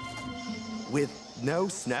 With no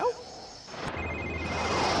snow?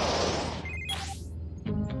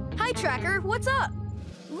 Hi, Tracker. What's up?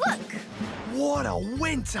 Look, What a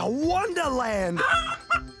winter wonderland!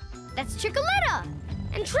 that's Chickaletta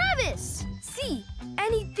and Travis. See,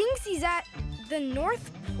 and he thinks he's at the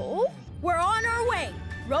North Pole? We're on our way.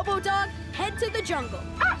 Robo-Dog, head to the jungle.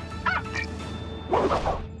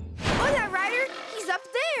 Hola, Ryder. He's up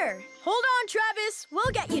there. Hold on, Travis.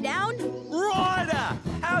 We'll get you down. Ryder!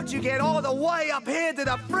 How'd you get all the way up here to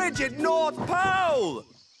the frigid North Pole?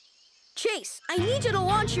 Chase, I need you to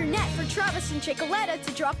launch your net for Travis and Chickaletta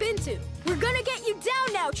to drop into. We're gonna get you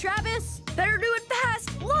down now, Travis. Better do it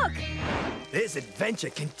fast. Look. This adventure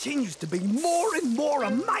continues to be more and more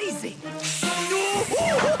amazing.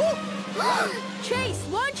 Chase,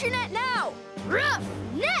 launch your net now. Rough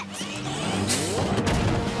net.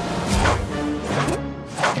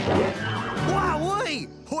 Wowee!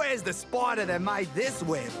 Where's the spider that made this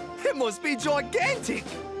web? It must be gigantic.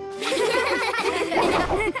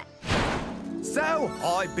 So,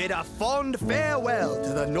 I bid a fond farewell to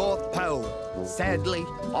the North Pole. Sadly,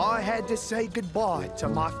 I had to say goodbye to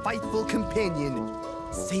my faithful companion,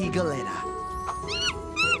 Seagulletta.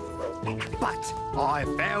 But I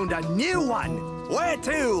found a new one. Where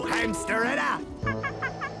to, Hamsteretta?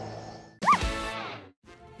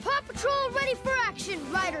 Paw Patrol ready for action,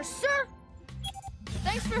 Ryder, sir.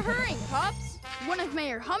 Thanks for hurrying, Pops. One of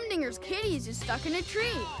Mayor Humdinger's kitties is stuck in a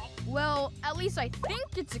tree. Well, at least I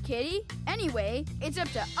think it's a kitty. Anyway, it's up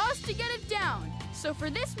to us to get it down. So for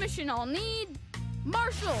this mission, I'll need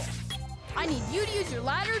Marshall. I need you to use your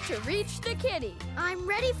ladder to reach the kitty. I'm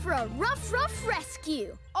ready for a rough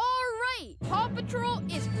rescue. All right, Paw Patrol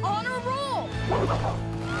is on a roll.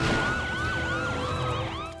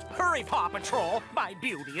 Hurry, Paw Patrol. My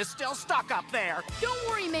beauty is still stuck up there. Don't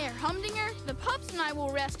worry, Mayor Humdinger. The pups and I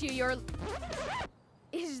will rescue your...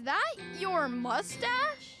 Is that your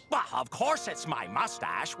mustache? Well, of course it's my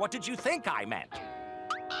mustache. What did you think I meant?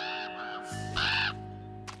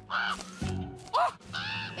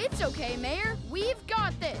 It's okay, Mayor. We've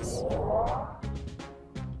got this.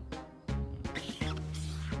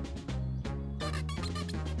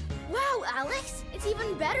 Alex, it's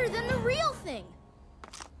even better than the real thing.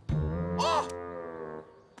 Oh!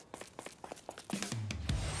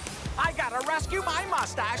 I gotta rescue my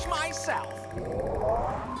mustache myself.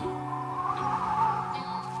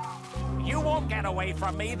 You won't get away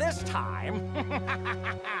from me this time.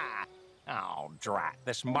 Oh, drat.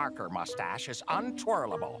 This marker mustache is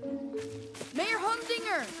untwirlable. Mayor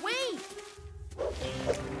Humdinger, wait!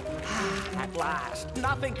 At last,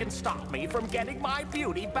 nothing can stop me from getting my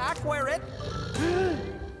beauty back where it...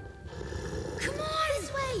 Come on,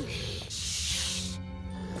 this way! Shh!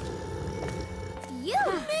 You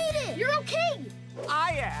made it! You're okay!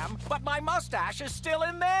 I am, but my mustache is still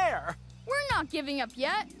in there. We're not giving up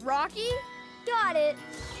yet, Rocky. Got it.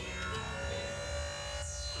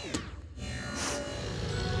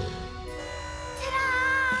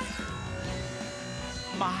 Ta-da!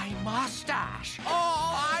 My mustache.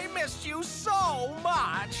 Oh, I missed you so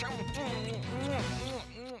much.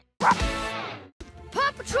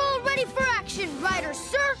 Paw Patrol ready for action, Riders,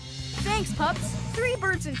 sir! Thanks, pups. 3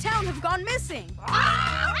 birds in town have gone missing.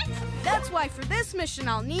 That's why for this mission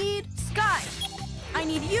I'll need Sky. I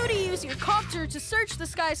need you to use your copter to search the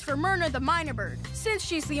skies for Myrna the Minor Bird, since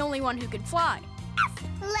she's the only one who can fly.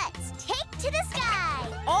 Let's take to the sky.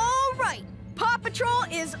 All right, Paw Patrol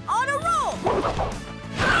is on a roll.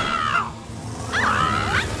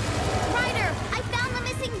 Ryder, I found the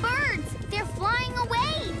missing birds. They're flying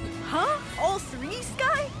away. Huh? All 3,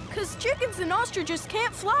 Sky? 'Cause chickens and ostriches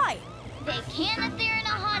can't fly. They can if they're in a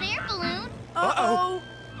hot air balloon. Uh-oh.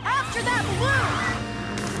 After that balloon!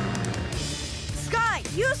 Sky,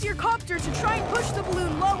 use your copter to try and push the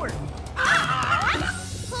balloon lower.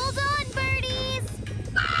 Hold on, birdies.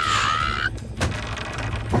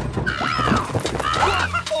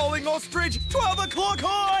 Falling ostrich, 12 o'clock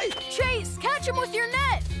high! Chase, catch him with your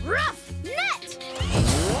net. Rough net!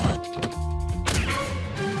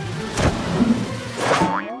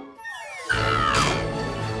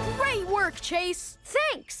 Great work, Chase.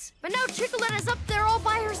 Thanks! But now Chicoletta's up there all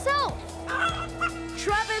by herself.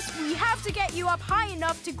 Travis, we have to get you up high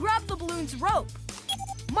enough to grab the balloon's rope.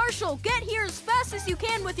 Marshall, get here as fast as you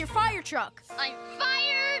can with your fire truck. I'm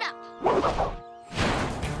fired up.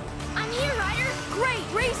 I'm here, Ryder. Great,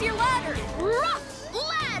 raise your ladder. Rough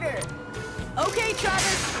ladder! Okay,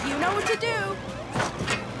 Travis, you know what to do.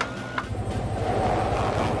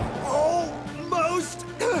 Almost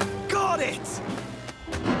got it!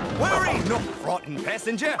 Worry not, rotten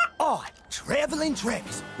passenger. I, traveling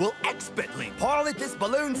Travis, will expertly pilot this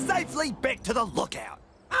balloon safely back to the lookout.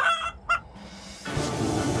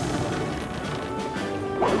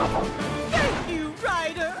 Thank you,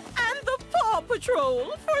 Ryder, and the Paw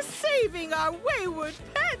Patrol for saving our wayward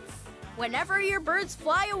pets. Whenever your birds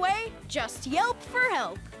fly away, just yelp for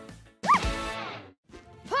help.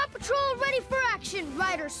 Paw Patrol ready for action,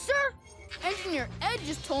 Riders, sir! Engineer Ed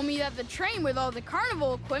just told me that the train with all the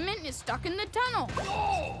carnival equipment is stuck in the tunnel.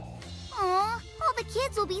 Aw, all the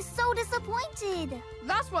kids will be so disappointed.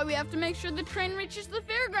 That's why we have to make sure the train reaches the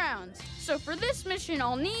fairgrounds. So for this mission,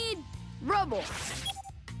 I'll need Rubble.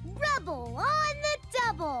 Rubble on the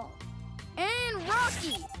double. And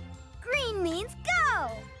Rocky. Green means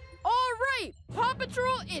go. All right, Paw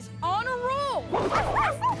Patrol is on a roll.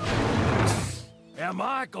 Am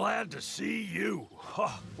I glad to see you?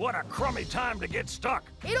 Oh, what a crummy time to get stuck.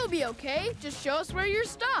 It'll be okay. Just show us where you're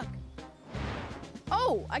stuck.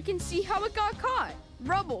 Oh, I can see how it got caught.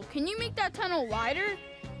 Rubble, can you make that tunnel wider?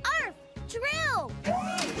 Arf! Drill!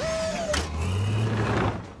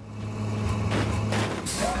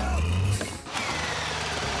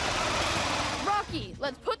 Rocky,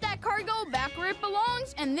 let's put that cargo back where it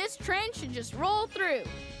belongs, and this train should just roll through.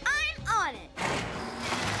 I'm on it.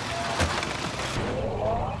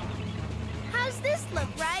 How's this look,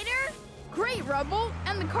 Ryder? Great, Rubble,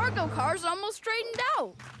 and the cargo car's almost straightened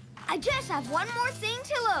out. I just have one more thing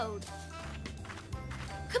to load.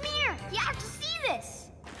 Come here, you have to see this.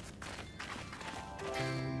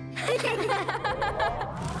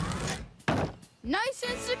 Nice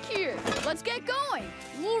and secure. Let's get going.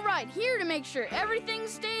 We'll ride here to make sure everything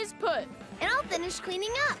stays put. And I'll finish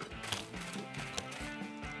cleaning up.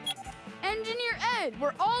 Engineer Ed,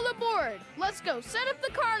 we're all aboard. Let's go set up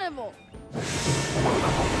the carnival.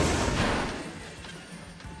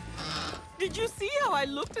 Did you see how I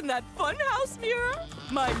looked in that funhouse mirror?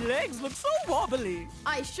 My legs look so wobbly.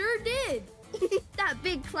 I sure did. That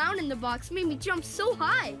big clown in the box made me jump so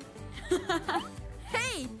high.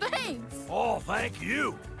 Hey, thanks. Oh, thank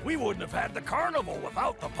you. We wouldn't have had the carnival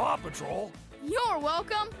without the Paw Patrol. You're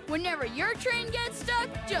welcome. Whenever your train gets stuck,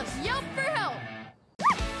 just yelp for help.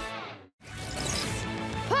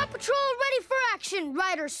 Paw Patrol ready for action,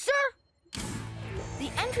 Riders, sir! The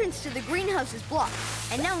entrance to the greenhouse is blocked,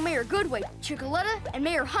 and now Mayor Goodway, Chickaletta, and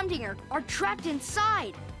Mayor Humdinger are trapped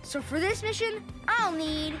inside. So for this mission, I'll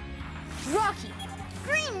need Rocky.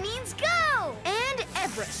 Green means go! And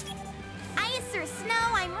Everest. Ice or snow,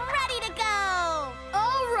 I'm ready to go!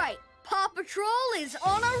 All right, PAW Patrol is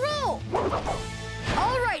on a roll.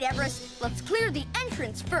 All right, Everest, let's clear the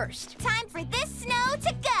entrance first. Time for this snow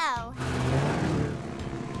to go!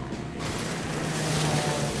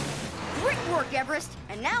 Great work, Everest.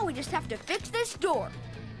 And now we just have to fix this door.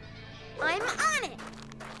 I'm on it.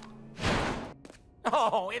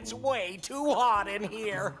 Oh, it's way too hot in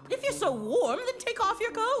here. If you're so warm, then take off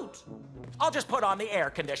your coat. I'll just put on the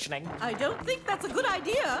air conditioning. I don't think that's a good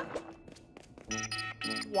idea.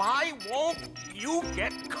 Why won't you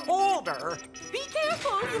get colder? Be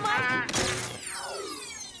careful, you might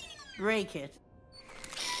break it.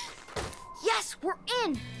 Yes, we're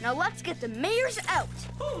in. Now let's get the mayors out.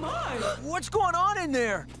 Oh, my. What's going on in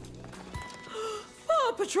there?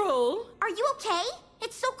 PAW Patrol. Are you okay?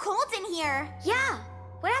 It's so cold in here. Yeah.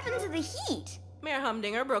 What happened to the heat? Mayor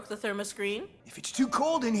Humdinger broke the thermoscreen. If it's too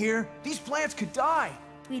cold in here, these plants could die.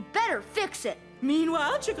 We'd better fix it.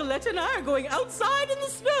 Meanwhile, Chickaletta and I are going outside in the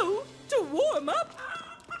snow to warm up.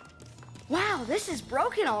 Wow, this is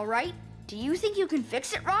broken all right. Do you think you can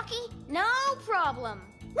fix it, Rocky? No problem.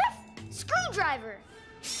 Woof! Screwdriver.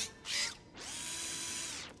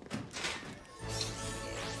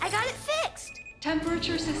 I got it fixed.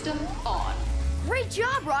 Temperature system on. Great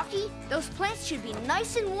job, Rocky. Those plants should be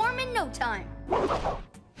nice and warm in no time.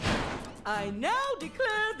 I now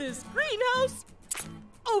declare this greenhouse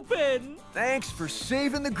open. Thanks for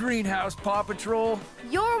saving the greenhouse, PAW Patrol.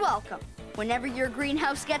 You're welcome. Whenever your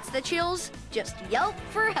greenhouse gets the chills, just yelp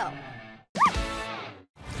for help.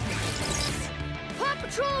 PAW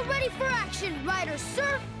Patrol ready for action, Riders,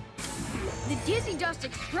 sir. The Dizzy Dust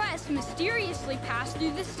Express mysteriously passed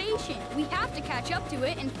through the station. We have to catch up to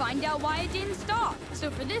it and find out why it didn't stop.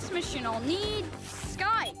 So for this mission, I'll need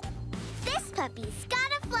Sky. This puppy's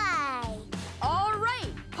gotta fly. All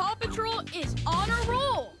right, PAW Patrol is on a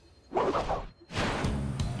roll.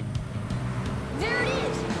 There it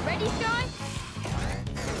is. Ready, Sky?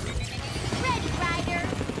 Ready, Ryder.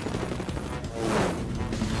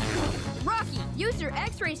 Rocky, use your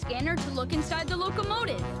X-ray scanner to look inside the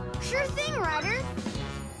locomotive. Sure thing, Ryder.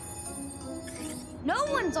 No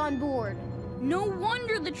one's on board. No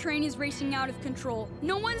wonder the train is racing out of control.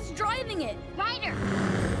 No one's driving it. Ryder.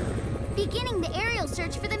 Beginning the aerial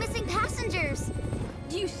search for the missing passengers.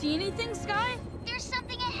 Do you see anything, Sky? There's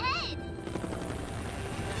something ahead.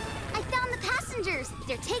 I found the passengers.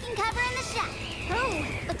 They're taking cover in the shack. Oh,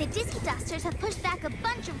 but the Dizzy Dusters have pushed back a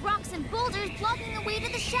bunch of rocks and boulders blocking the way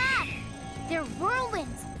to the shack. They're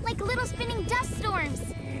whirlwinds, like little spinning dust storms.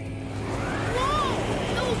 Whoa!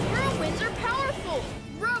 Those whirlwinds are powerful!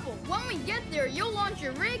 Rubble, when we get there, you'll launch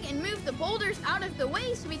your rig and move the boulders out of the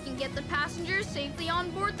way so we can get the passengers safely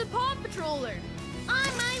on board the PAW Patroller.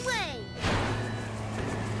 On my way!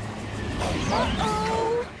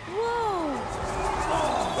 Uh-oh! Whoa!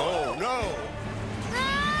 Oh, no!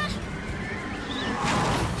 Ah!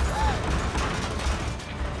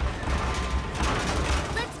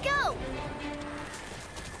 Let's go!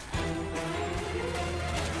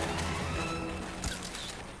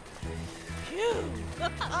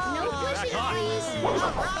 No pushing, please!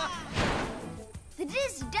 The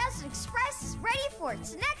Dizzy Dust Express is ready for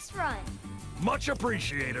its next run. Much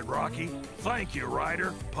appreciated, Rocky. Thank you,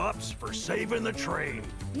 Ryder, Pups, for saving the train.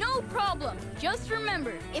 No problem. Just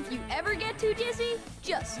remember, if you ever get too dizzy,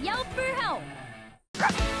 just yell for help.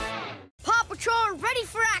 PAW Patrol ready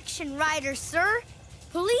for action, Riders, sir.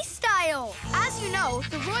 Police style. As you know,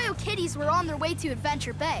 the Royal Kitties were on their way to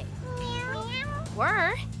Adventure Bay.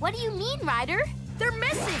 Were? What do you mean, Ryder? They're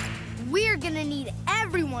missing. We're gonna need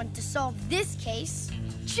everyone to solve this case.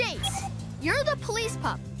 Chase, you're the police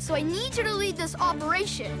pup, so I need you to lead this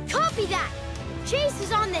operation. Copy that. Chase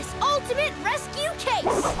is on this ultimate rescue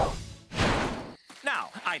case. Now,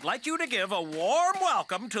 I'd like you to give a warm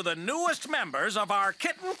welcome to the newest members of our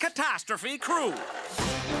Kitten Catastrophe crew.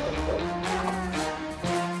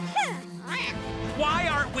 Why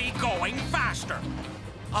aren't we going faster?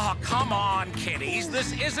 Oh, come on, kitties.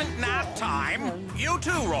 This isn't nap time. You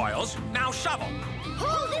too, Royals. Now shovel.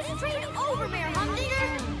 Pull this train over, Mayor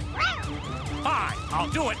Humdinger. Fine, I'll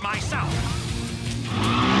do it myself.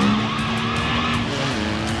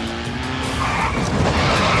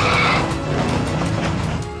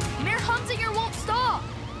 Mayor Humdinger won't stop.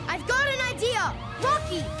 I've got an idea.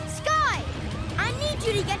 Rocky, Sky, I need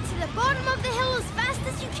you to get to the bottom of the hill as fast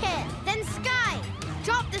as you can. Then Sky,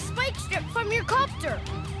 drop the spike strip from your copter.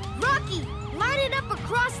 Rocky, line it up jump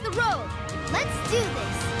across the road. Let's do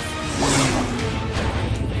this.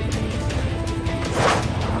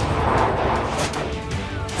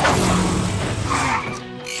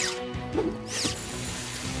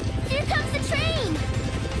 Here comes the train!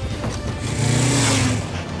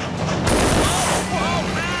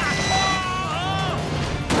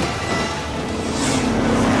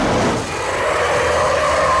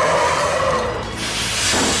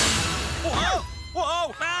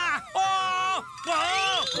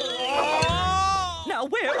 Now,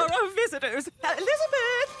 where are our visitors?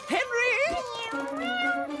 Elizabeth! Henry!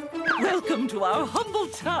 Welcome to our humble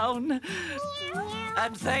town.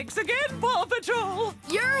 And thanks again, PAW Patrol!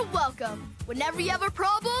 You're welcome. Whenever you have a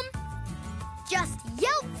problem, Just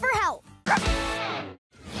yelp for help.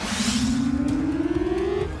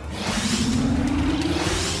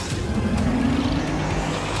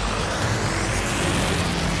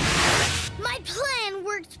 My plan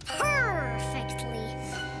worked perfectly.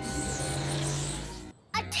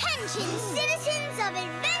 Attention, citizens of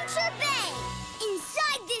Adventure Bay!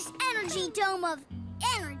 Inside this energy dome of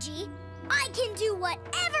energy, I can do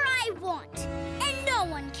whatever I want, and no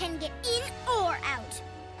one can get in or out.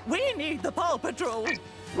 We need the PAW Patrol.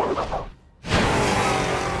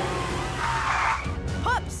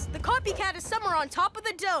 Pups, the copycat is somewhere on top of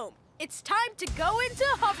the dome. It's time to go into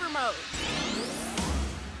hover mode.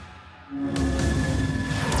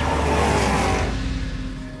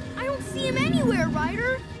 I don't see him anywhere,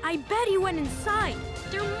 Ryder. I bet he went inside.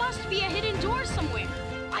 There must be a hidden door somewhere.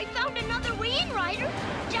 I found another way in, Ryder,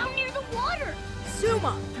 down near the water.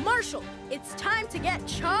 Zuma, Marshall, it's time to get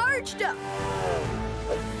charged up.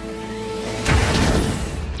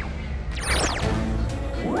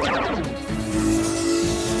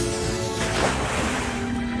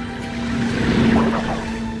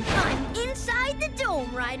 I'm inside the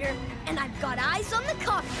dome, Ryder, and I've got eyes on the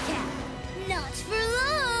copycat. Not for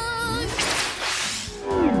long.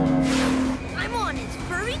 I'm on his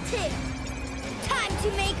furry tail. Time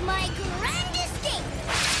to make my grand escape.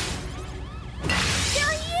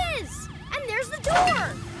 There he is! And there's the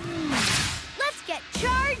door! Let's get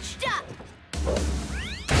charged up!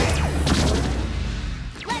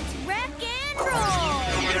 Let's rock and roll!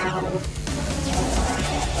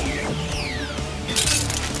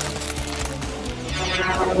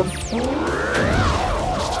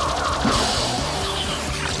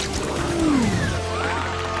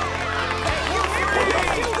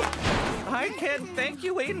 I can't thank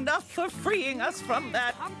you enough for freeing us from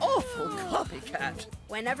that awful copycat.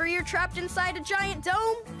 Whenever you're trapped inside a giant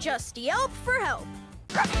dome, just yelp for help.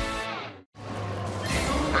 Huh?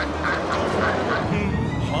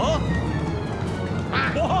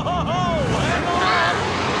 Whoa! Hang on!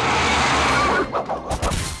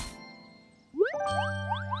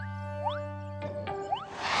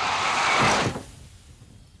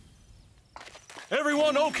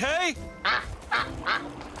 Everyone okay?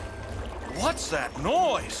 What's that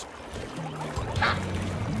noise?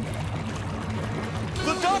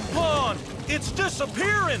 The duck pond! It's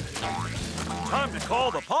disappearing! Time to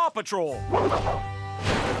call the PAW Patrol.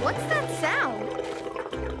 What's that sound?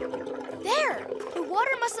 There! The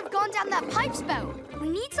water must have gone down that pipe spout. We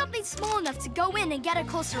need something small enough to go in and get a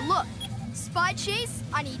closer look. Spy Chase,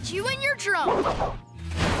 I need you and your drone.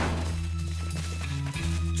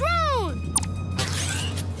 Drone!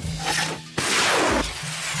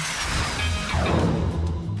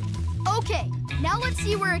 Okay, now let's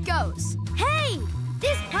see where it goes. Hey!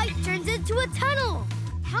 This pipe turns into a tunnel.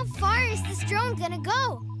 How far is this drone gonna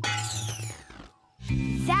go?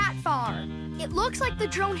 That far. It looks like the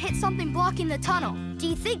drone hit something blocking the tunnel. Do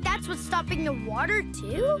you think that's what's stopping the water,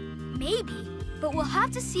 too? Maybe, but we'll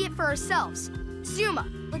have to see it for ourselves. Zuma,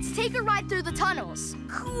 let's take a ride through the tunnels.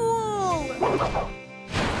 Cool!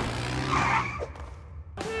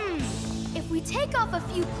 If we take off a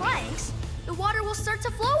few planks, the water will start to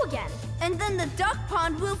flow again. And then the duck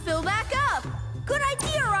pond will fill back up. Good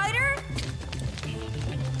idea, Ryder.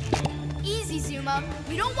 Easy, Zuma.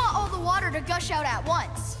 We don't want all the water to gush out at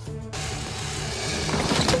once.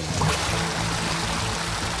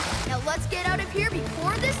 Now let's get out of here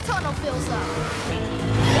before this tunnel fills up.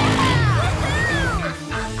 Yeah!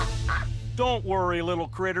 Don't worry, little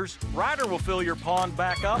critters. Ryder will fill your pond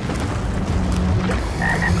back up.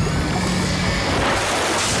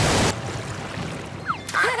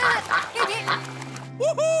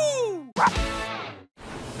 Woohoo!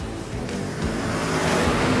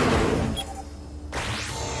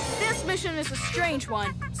 This mission is a strange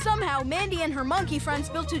one. Somehow, Mandy and her monkey friends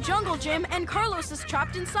built a jungle gym and Carlos is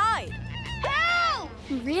trapped inside. Help!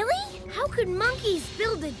 Really? How could monkeys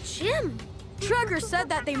build a gym? Trigger said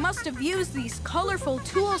that they must have used these colorful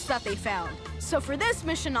tools that they found. So for this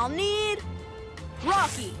mission, I'll need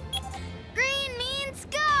Rocky. Green means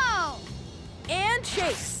go! And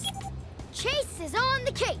Chase. Chase is on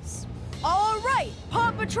the case. All right,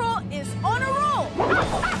 PAW Patrol is on a roll.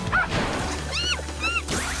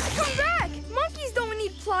 Come back! Monkeys don't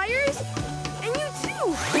need pliers. And you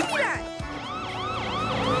too. Give me that.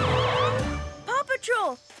 PAW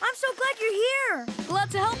Patrol, I'm so glad you're here.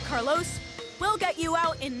 Glad to help, Carlos. We'll get you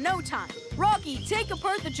out in no time. Rocky, take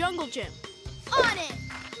apart the jungle gym. On it.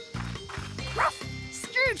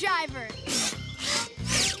 Screwdriver.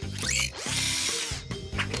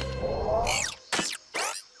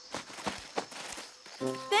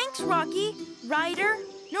 Thanks, Rocky. Ryder.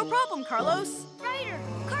 No problem, Carlos. Ryder,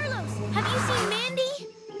 Carlos, have you seen Mandy?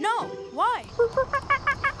 No. Why?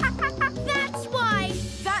 That's why.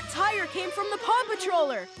 That tire came from the Paw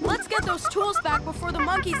Patroller. Let's get those tools back before the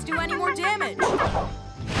monkeys do any more damage.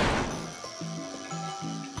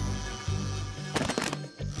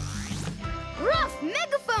 Rough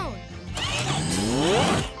megaphone.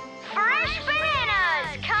 Fresh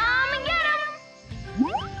bananas! Come and get 'em!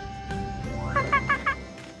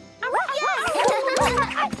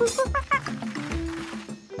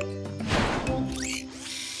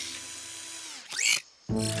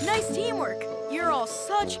 Nice teamwork. You're all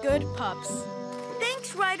such good pups.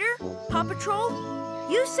 Thanks, Ryder. Paw Patrol,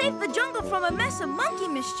 you saved the jungle from a mess of monkey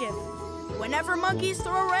mischief. Whenever monkeys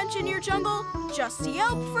throw a wrench in your jungle, just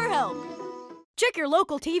yelp for help. Check your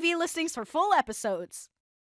local TV listings for full episodes.